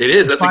see. It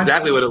is. That's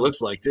exactly what it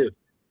looks like too.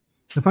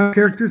 The 5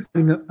 characters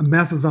fighting a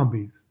mass of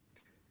zombies.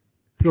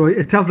 So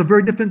it tells a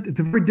very different. It's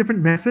a very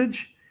different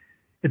message.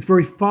 It's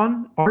very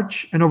fun,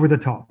 arch, and over the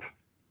top.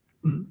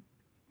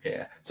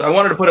 Yeah. So I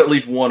wanted to put at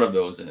least one of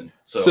those in.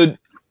 So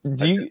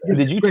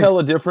did you tell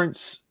a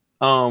difference?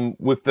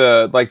 With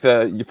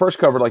your first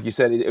cover, like you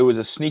said, it was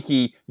a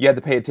sneaky. You had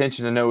to pay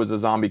attention to know it was a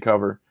zombie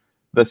cover.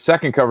 The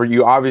second cover,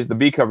 the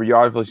B cover, you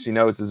obviously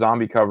know it's a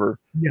zombie cover.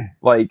 Yeah.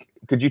 Like,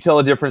 could you tell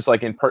a difference,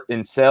 like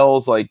in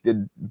sales? Like,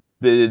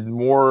 did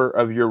more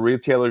of your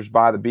retailers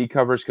buy the B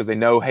covers because they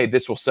know, hey,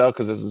 this will sell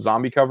because it's a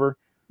zombie cover?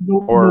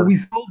 No,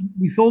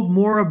 we sold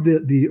more of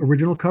the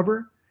original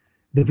cover.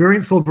 The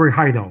variant sold very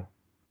high though.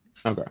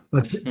 Okay.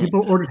 But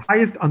people ordered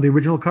highest on the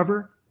original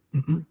cover.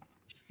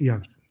 Yeah.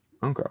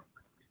 Okay.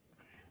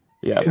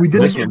 Yeah, we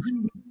didn't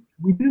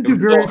do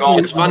very.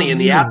 It's funny in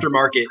the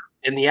aftermarket.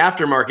 In the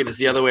aftermarket, it's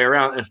the other way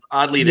around. If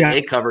oddly the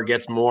A cover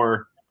gets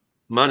more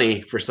money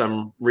for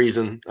some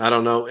reason, I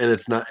don't know, and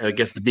it's not. I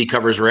guess the B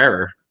cover is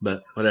rarer,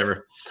 but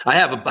whatever. I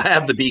have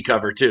the B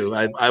cover too.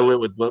 I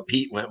went with what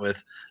Pete went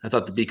with. I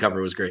thought the B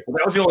cover was great. Well,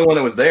 that was the only one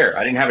that was there.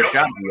 I didn't have a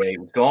shot at the A. It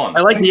was gone. I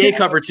like the A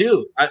cover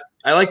too.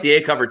 I like the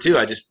A cover too.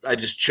 I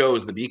just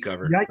chose the B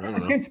cover. Yeah, I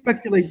can't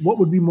speculate what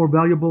would be more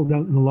valuable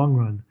down in the long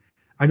run.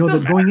 I know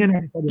that going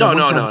in.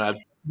 No.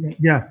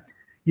 Yeah.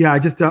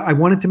 I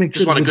wanted to make sure.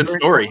 Just want a good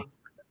story.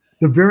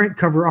 The variant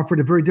cover offered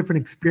a very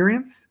different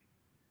experience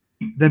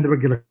than the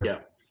regular. Yeah.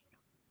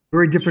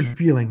 Very different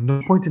feeling.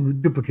 No point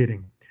in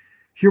duplicating.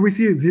 Here we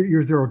see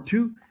Year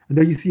 02, and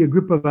there you see a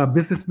group of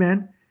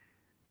businessmen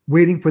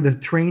waiting for the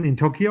train in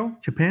Tokyo,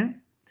 Japan.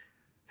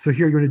 So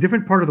here you're in a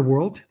different part of the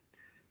world.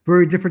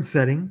 very different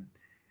setting,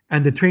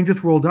 and the train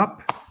just rolled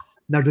up.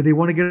 Now, do they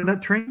want to get on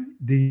that train?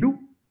 Do you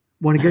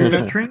want to get on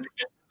that train?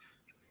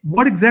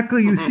 What exactly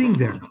are you seeing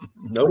there?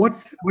 Nope. What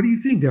are you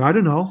seeing there? I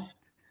don't know.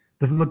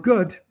 Doesn't look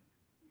good.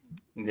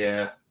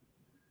 Yeah.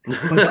 I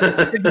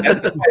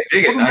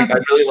dig it. I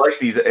really like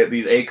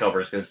these A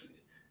covers because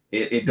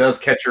it does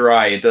catch your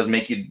eye. It does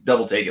make you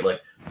double take it.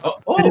 Like,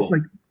 oh.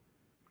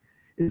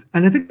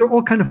 And I think they're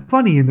all kind of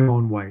funny in their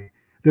own way.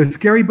 They're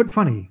scary but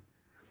funny.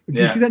 If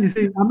you see that, and you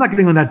say, "I'm not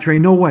getting on that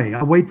train. No way.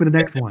 I'll wait for the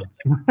next one."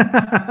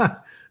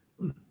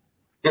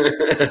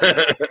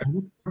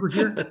 Over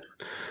here.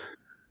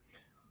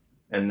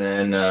 And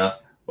then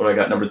what I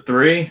got, number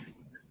 3.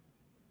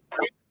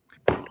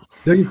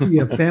 There you see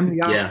a family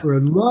out for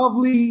a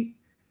lovely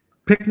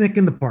picnic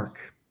in the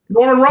park.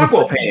 Norman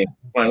Rockwell painting.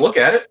 When I look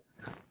at it.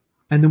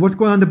 And then what's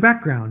going on in the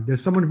background?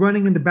 There's someone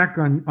running in the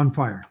background on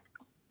fire.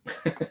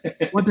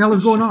 What the hell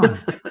is going on?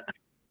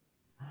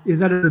 Is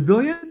that a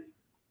civilian?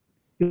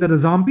 Is that a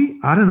zombie?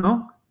 I don't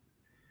know.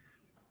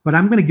 But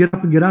I'm going to get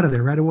up and get out of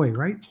there right away,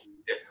 right?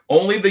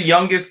 Only the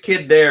youngest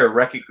kid there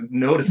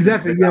notices.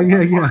 Exactly.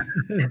 Yeah.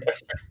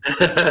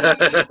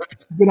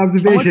 Good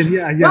observation.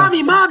 Yeah.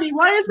 Mommy,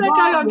 why is that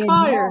guy on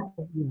fire?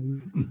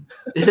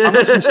 How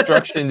much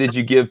instruction did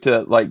you give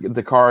to like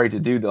the Kari to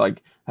do that?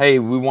 Like, hey,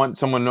 we want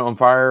someone on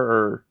fire,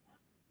 or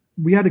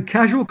we had a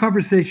casual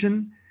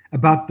conversation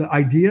about the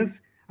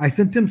ideas. I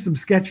sent him some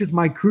sketches,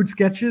 my crude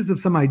sketches of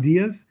some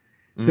ideas.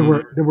 There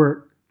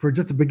were for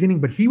just the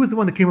beginning, but he was the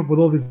one that came up with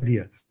all these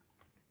ideas.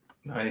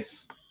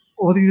 Nice.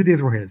 All these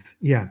ideas were his.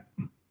 Yeah.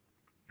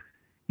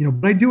 You know,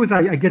 what I do is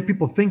I get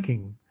people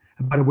thinking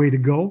about a way to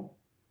go,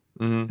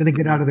 then I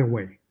get out of their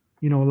way.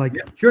 You know, like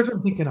here's what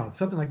I'm thinking of,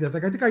 something like this.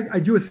 Like I think I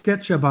do a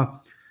sketch of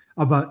a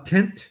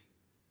tent.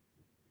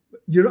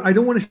 You know, I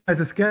don't want to show as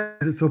a sketch,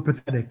 it's so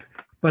pathetic,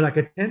 but like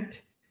a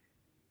tent,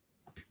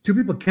 2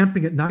 people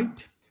camping at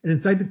night, and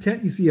inside the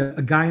tent you see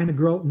a guy and a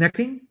girl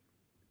necking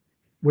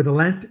with a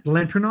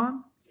lantern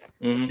on,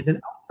 and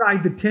then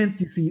outside the tent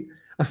you see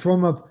a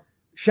swarm of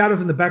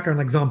shadows in the background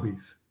like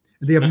zombies.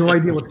 They have no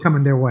idea what's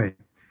coming their way.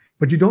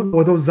 But you don't know,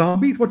 are those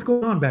zombies? What's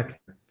going on back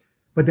there?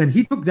 But then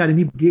he took that and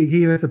he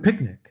gave us a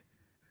picnic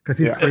because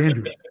he's Trey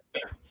Andrews.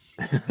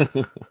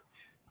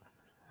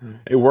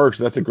 It works.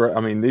 That's a great,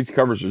 I mean, these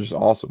covers are just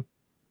awesome.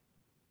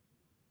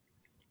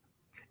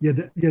 Yeah,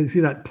 you see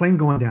that plane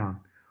going down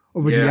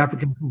over the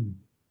African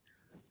plains.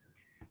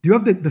 Do you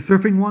have the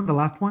surfing one, the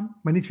last one,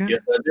 by any chance?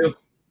 Yes, I do.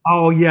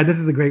 Oh, yeah, this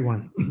is a great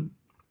one.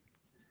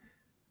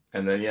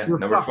 And then,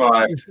 number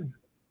 5.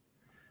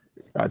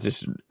 That's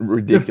just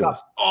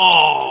ridiculous.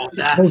 Oh,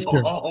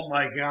 oh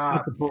my God.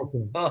 That's a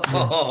poster.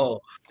 Oh,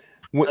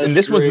 and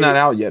this one's not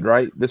out yet,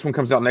 right? This one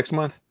comes out next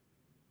month?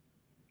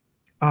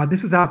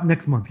 This is out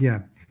next month, yeah.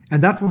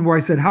 And that's one where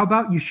I said, how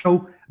about you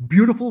show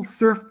beautiful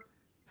surf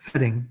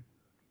setting,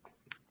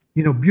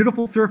 you know,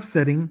 beautiful surf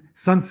setting,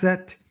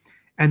 sunset,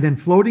 and then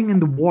floating in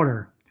the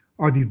water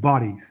are these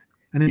bodies.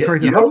 And then Trey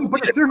said, how do you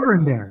put a surfer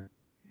in there?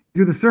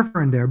 Do the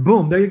surfer in there.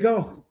 Boom, there you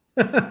go.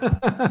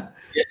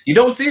 You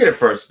don't see it at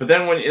first, but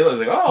then when it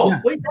was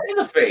like, wait, that is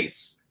a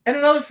face and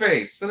another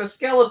face and a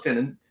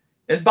skeleton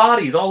and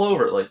bodies all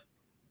over it. Like,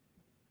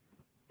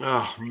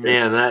 oh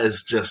man, that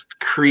is just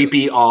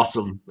creepy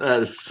awesome.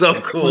 That is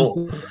so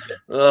cool.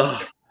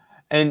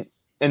 And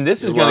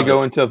this is going to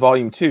go into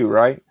volume 2,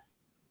 right?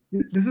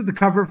 This is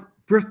the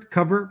first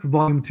cover for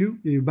volume 2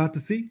 you're about to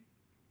see.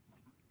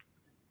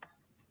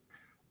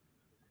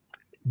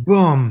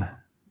 Boom.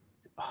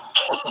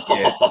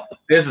 Yeah,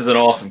 this is an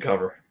awesome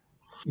cover.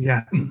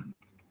 Yeah.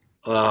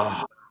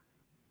 Oh.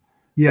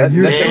 Yeah.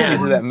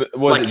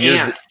 Was it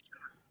ants?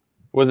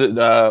 Was it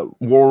World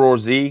War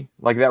Z?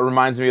 Like that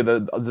reminds me of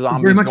the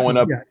zombies going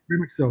up. Yeah,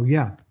 very much so.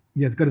 Yeah.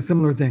 Yeah, it's got a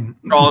similar thing.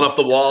 Crawling up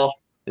the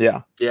wall.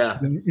 Yeah. Yeah.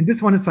 In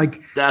this one, it's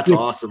like that's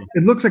awesome.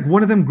 It looks like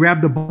one of them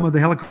grabbed the bottom of the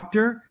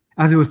helicopter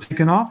as it was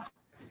taking off,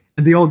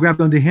 and they all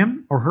grabbed onto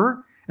him or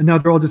her, and now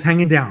they're all just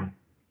hanging down.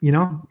 You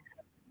know,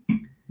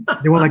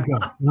 they won't let go.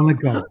 They won't let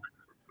go.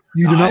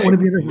 You do not want to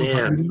be in this.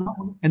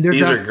 Man, and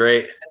these are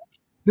great.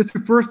 This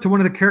refers to one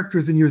of the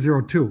characters in Year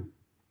 02.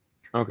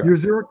 Okay. Year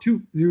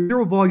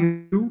 0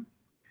 volume 2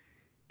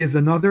 is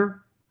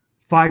another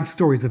 5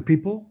 stories of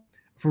people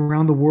from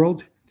around the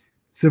world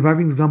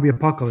surviving the zombie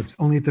apocalypse.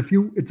 Only it's a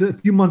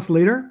few months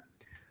later,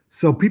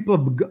 so people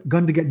have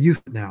begun to get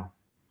used to it now.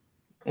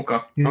 Okay.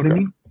 You know what I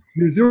mean?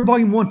 Year 0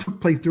 volume 1 took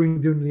place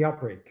during the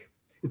outbreak.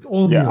 It's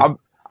all new.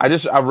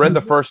 I read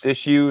the first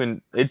issue,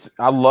 and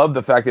I love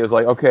the fact that it was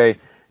like, okay,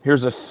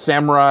 here's a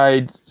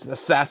samurai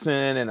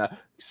assassin and a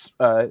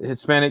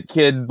Hispanic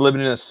kid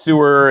living in a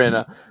sewer,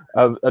 and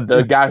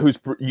the guy who's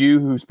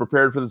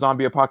prepared for the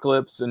zombie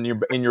apocalypse, and you're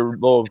in your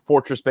little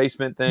fortress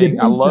basement thing.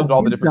 I loved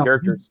all the different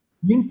characters.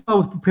 Yinsao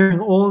was preparing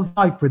all his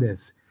life for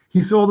this.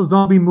 He saw the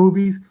zombie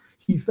movies.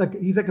 He's like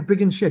a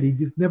pig in shit.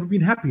 He's never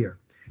been happier.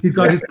 He's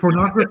got his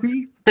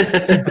pornography.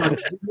 He's got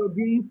his video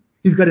games.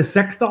 He's got his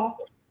sex doll.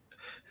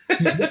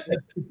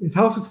 His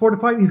house is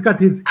fortified. He's got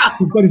his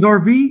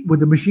RV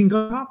with a machine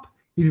gun top.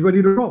 He's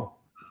ready to roll.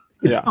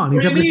 It's Yeah. fun.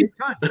 He's What do having you a great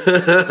time.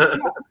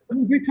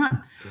 Having a great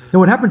time. Then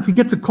what happens? He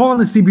gets a call on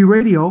the CB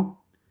radio.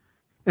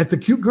 It's a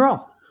cute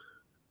girl.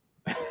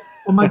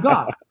 Oh my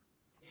God.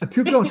 A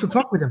cute girl. She'll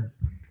talk with him.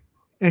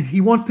 And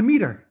he wants to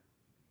meet her.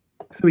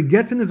 So he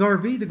gets in his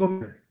RV to go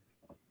meet her.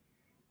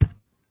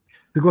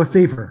 To go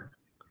save her.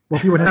 We'll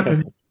see what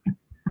happens.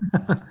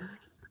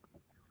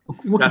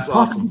 What That's could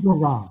possibly awesome. go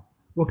wrong?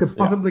 What could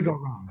possibly go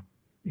wrong?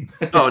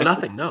 Oh,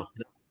 nothing. No.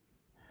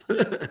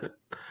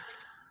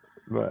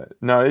 But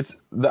no,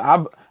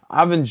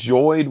 I've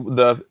enjoyed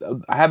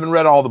I haven't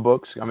read all the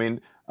books. I mean,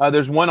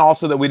 there's one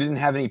also that we didn't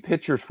have any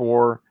pictures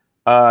for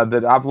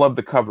that I've loved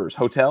the covers.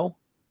 Hotel.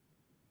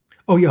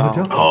 Oh yeah,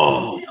 Hotel.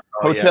 Oh,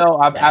 Hotel.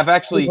 yeah. I've Yes.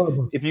 actually,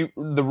 if you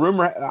the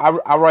rumor,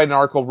 I write an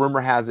article.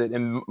 Rumor has it,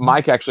 and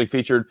Mike actually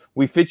featured.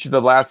 We featured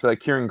the last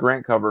Kieran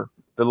Grant cover,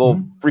 the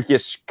little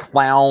freakish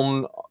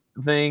clown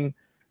thing,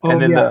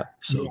 and then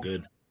so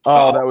good.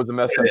 that was a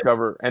messed up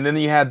cover. And then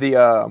you had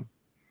the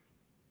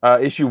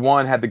issue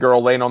 1 had the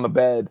girl laying on the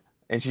bed,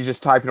 and she's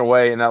just typing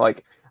away. And I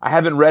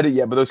haven't read it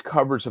yet, but those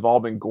covers have all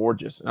been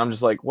gorgeous. And I'm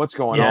just like, what's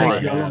going on?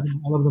 I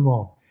love them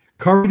all.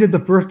 Curry did the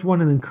first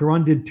one, and then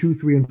Karan did 2,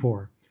 3, and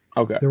 4.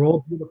 Okay, they're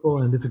all beautiful,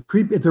 and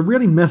it's a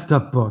really messed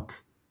up book.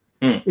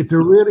 It's a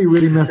really,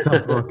 really messed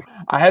up book.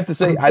 I have to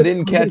say, I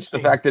didn't catch the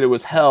fact that it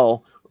was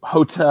Hotel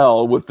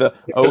with the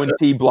O and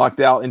T blocked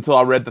out until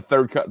I read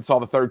saw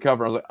the third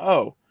cover. I was like,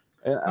 oh,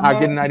 I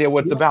get an idea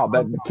what it's about.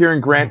 That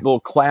Kieran Grant little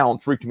clown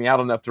freaked me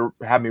out enough to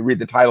have me read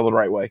the title the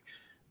right way.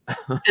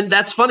 And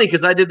that's funny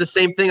because I did the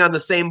same thing on the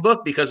same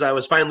book because I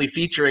was finally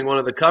featuring one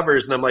of the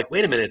covers, and I'm like,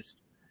 wait a minute,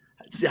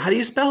 how do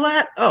you spell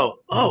that?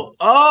 Oh,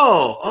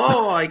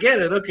 I get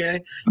it. Okay.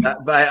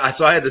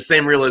 So I had the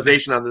same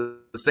realization on the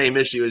same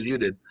issue as you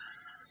did.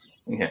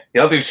 Yeah,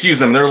 you have to excuse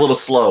them. They're a little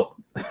slow.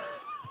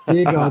 There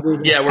you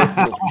go.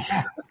 Yeah,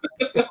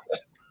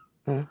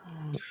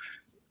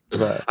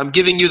 I'm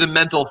giving you the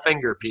mental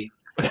finger, Pete.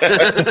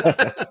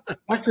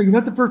 Actually, you're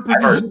not the first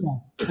person to do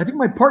that. I think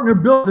my partner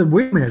Bill said,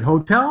 wait a minute,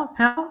 Hotel?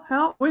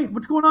 Hell? Wait,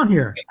 what's going on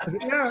here? I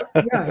said, yeah,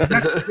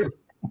 exactly.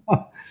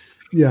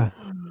 Yeah.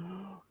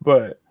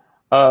 But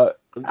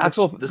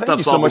Axel, thank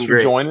you so much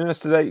for joining us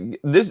today.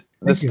 We've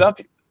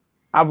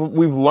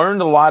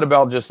learned a lot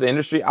about just the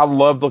industry. I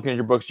love looking at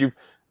your books.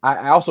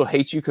 I also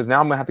hate you because now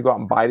I'm gonna have to go out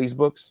and buy these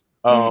books.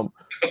 So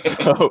it's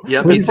probably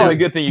a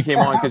good thing you came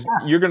on because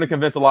you're going to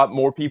convince a lot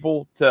more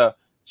people to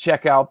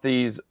check out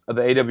the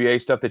AWA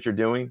stuff that you're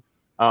doing.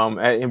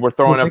 And we're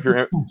throwing up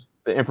the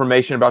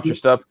information about your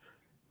stuff.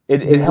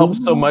 It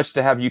helps so much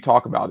to have you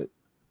talk about it.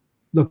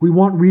 Look, we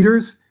want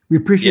readers. We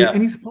appreciate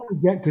any support we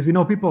get because we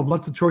know people have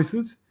lots of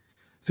choices.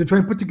 So try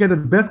and put together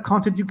the best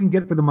content you can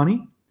get for the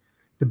money.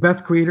 The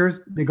best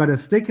creators, they got a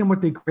stake in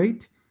what they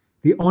create.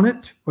 They own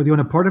it, or they own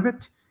a part of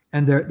it,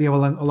 and they have a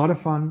lot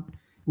of fun.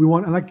 We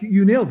want, like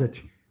you nailed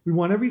it. We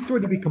want every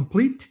story to be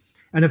complete,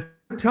 and if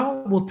we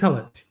tell, we'll tell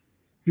it.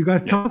 If you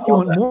guys tell us you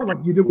want more, like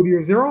you did with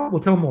your 0, we'll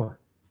tell more.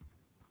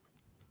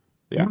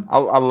 Yeah, I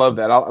love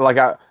that.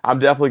 I'm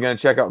definitely going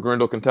to check out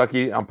Grindle,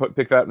 Kentucky.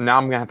 Pick that. Now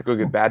I'm going to have to go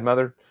get Bad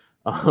Mother.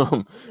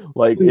 I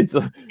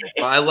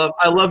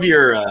love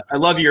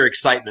your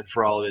excitement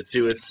for all of it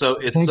too. It's so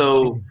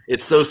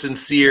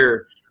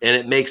sincere. And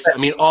it makes,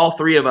 all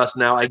three of us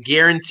now, I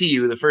guarantee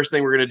you the first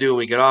thing we're going to do when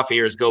we get off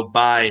here is go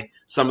buy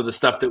some of the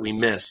stuff that we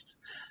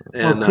missed.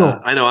 And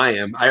I know I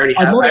am. I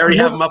already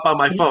have them up on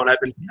my phone. I've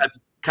been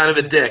kind of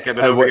a dick. I've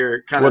been over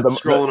here kind of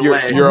scrolling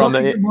away. You're on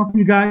the more from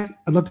you guys.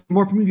 I'd love to hear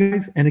more from you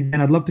guys. And again,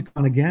 I'd love to come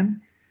on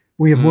again.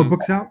 We have more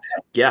books out.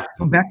 Yeah.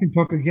 Come back and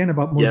talk again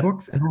about more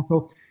books. And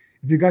also,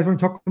 if you guys want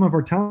to talk with some of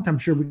our talent, I'm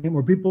sure we can get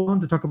more people on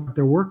to talk about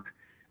their work,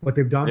 what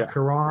they've done.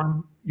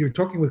 Karan, you're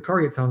talking with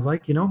Kari, it sounds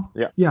like,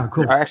 Yeah,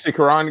 cool. Actually,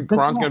 Karan's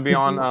going to be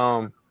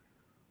on.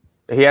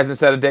 He hasn't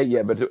set a date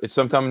yet, but it's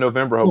sometime in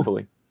November,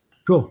 hopefully.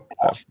 Cool.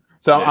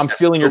 So I'm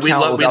stealing your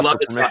talent. We'd love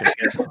to talk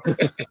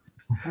again.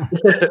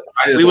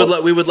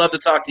 we would love to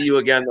talk to you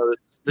again, though.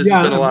 This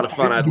has been a lot of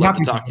fun. I'd love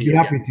to talk to you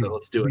again. So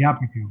let's do it.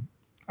 Happy to.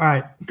 All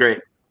right.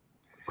 Great.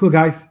 Cool,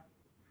 guys.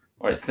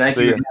 All right. Thank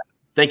you.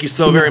 Thank you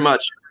so very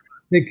much.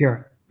 Take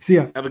care. See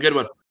ya. Have a good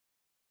one.